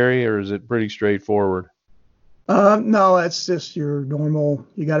there, Gary, or is it pretty straightforward? No, that's just your normal.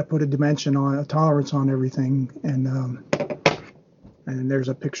 You got to put a dimension on, a tolerance on everything, and there's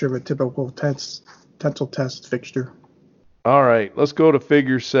a picture of a typical tensile test fixture. All right, let's go to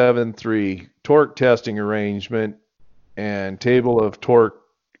figure 7.3, torque testing arrangement and table of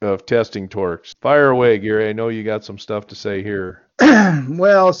testing torques. Fire away, Gary. I know you got some stuff to say here.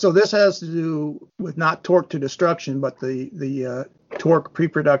 Well, so this has to do with not torque to destruction, but the torque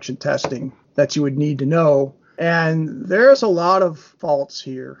pre-production testing that you would need to know. And there's a lot of faults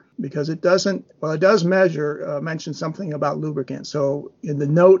here because it does mention something about lubricant. So in the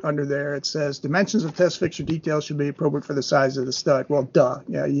note under there, it says dimensions of test fixture details should be appropriate for the size of the stud. Well, duh.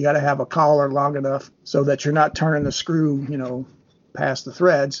 Yeah, you got to have a collar long enough so that you're not turning the screw, past the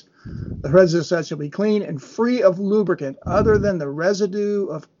threads. The threads of the stud shall be clean and free of lubricant other than the residue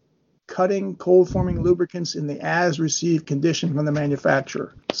of cutting cold forming lubricants in the as received condition from the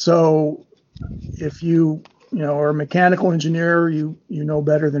manufacturer. So if you are a mechanical engineer, you know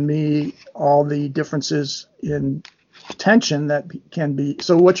better than me all the differences in tension that can be.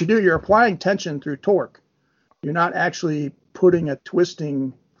 So what you do, you're applying tension through torque. You're not actually putting a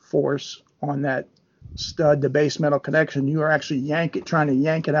twisting force on that stud to base metal connection. You are actually trying to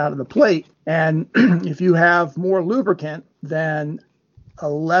yank it out of the plate. And if you have more lubricant, then a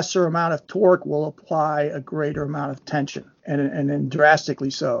lesser amount of torque will apply a greater amount of tension, and then drastically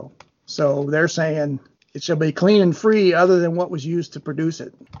so. So they're saying it shall be clean and free other than what was used to produce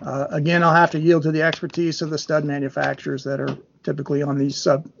it. Again, I'll have to yield to the expertise of the stud manufacturers that are typically on these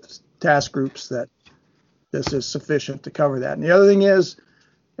sub-task groups that this is sufficient to cover that. And the other thing is,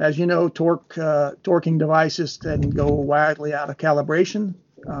 as you know, torquing devices can go wildly out of calibration.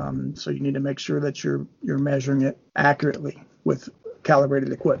 So you need to make sure that you're measuring it accurately with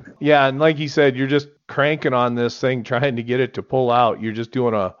calibrated equipment. Yeah, and like you said, you're just cranking on this thing, trying to get it to pull out. You're just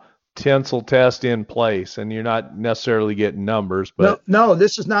doing a tensile test in place, and you're not necessarily getting numbers. But no,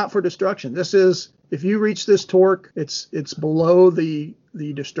 this is not for destruction. This is, if you reach this torque, it's below the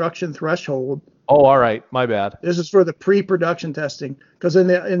destruction threshold. Oh, all right, my bad. This is for the pre-production testing, because in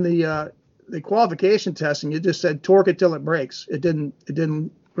the qualification testing, it just said torque it till it breaks. It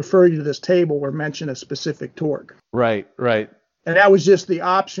didn't refer you to this table or mention a specific torque. Right. And that was just the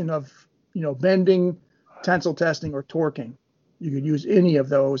option of, bending, tensile testing, or torquing. You could use any of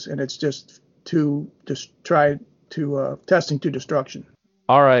those, and it's just try to testing to destruction.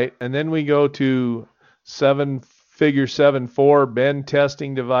 All right, and then we go to figure 7.4 bend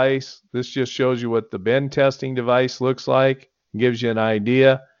testing device. This just shows you what the bend testing device looks like, gives you an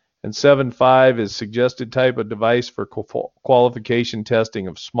idea. And 7.5 is suggested type of device for qualification testing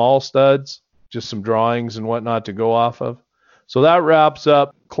of small studs, just some drawings and whatnot to go off of. So that wraps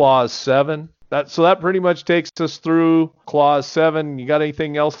up Clause 7. That pretty much takes us through Clause 7. You got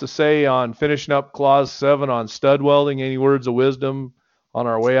anything else to say on finishing up Clause 7 on stud welding? Any words of wisdom on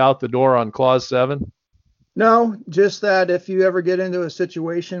our way out the door on Clause 7? No, just that if you ever get into a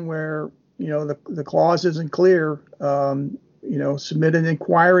situation where, the clause isn't clear, submit an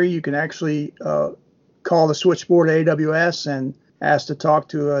inquiry. You can actually call the switchboard at AWS and ask to talk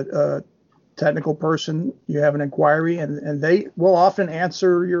to a technical person. You have an inquiry, and they will often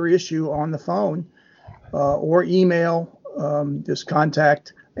answer your issue on the phone or email. Just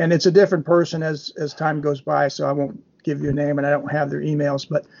contact, and it's a different person as time goes by, so I won't give you a name, and I don't have their emails,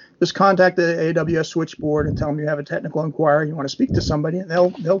 but just contact the AWS switchboard and tell them you have a technical inquiry, you want to speak to somebody, and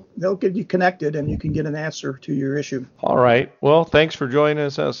they'll get you connected, and you can get an answer to your issue. All right. Well, thanks for joining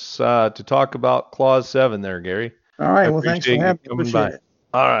us to talk about Clause 7 there, Gary. All right. Well, thanks for having me. Appreciate it.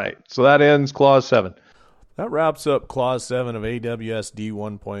 All right. So that ends Clause 7. That wraps up Clause 7 of AWS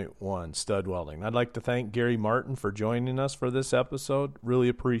D1.1, stud welding. I'd like to thank Gary Martin for joining us for this episode. Really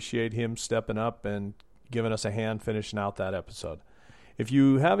appreciate him stepping up and giving us a hand finishing out that episode. If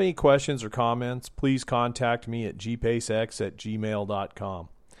you have any questions or comments, please contact me at gpacex@gmail.com.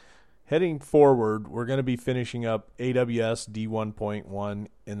 Heading forward, we're going to be finishing up AWS D1.1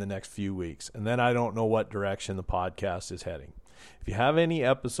 in the next few weeks, and then I don't know what direction the podcast is heading. If you have any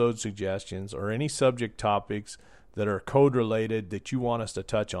episode suggestions or any subject topics that are code related that you want us to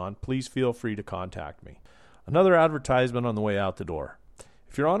touch on, please feel free to contact me. Another advertisement on the way out the door.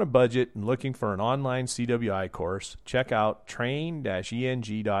 If you're on a budget and looking for an online CWI course, check out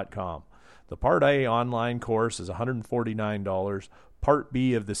train-eng.com. The Part A online course is $149. Part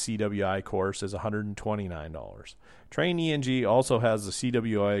B of the CWI course is $129. Train ENG also has the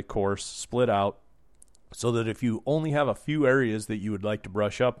CWI course split out so that if you only have a few areas that you would like to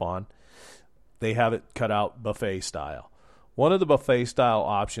brush up on, they have it cut out buffet style. One of the buffet style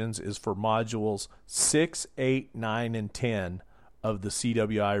options is for modules 6, 8, 9, and 10 of the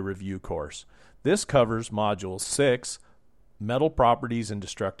CWI review course. This covers Module 6, Metal Properties and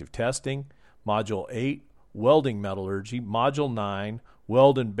Destructive Testing, Module 8, Welding Metallurgy, Module 9,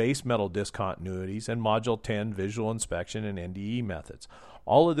 Weld and Base Metal Discontinuities, and Module 10, Visual Inspection and NDE Methods.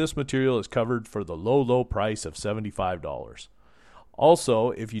 All of this material is covered for the low price of $75.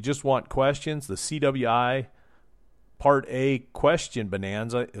 Also, if you just want questions, the CWI Part A question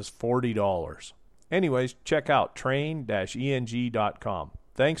bonanza is $40. Anyways, check out train-eng.com.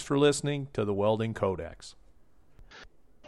 Thanks for listening to the Welding Codex.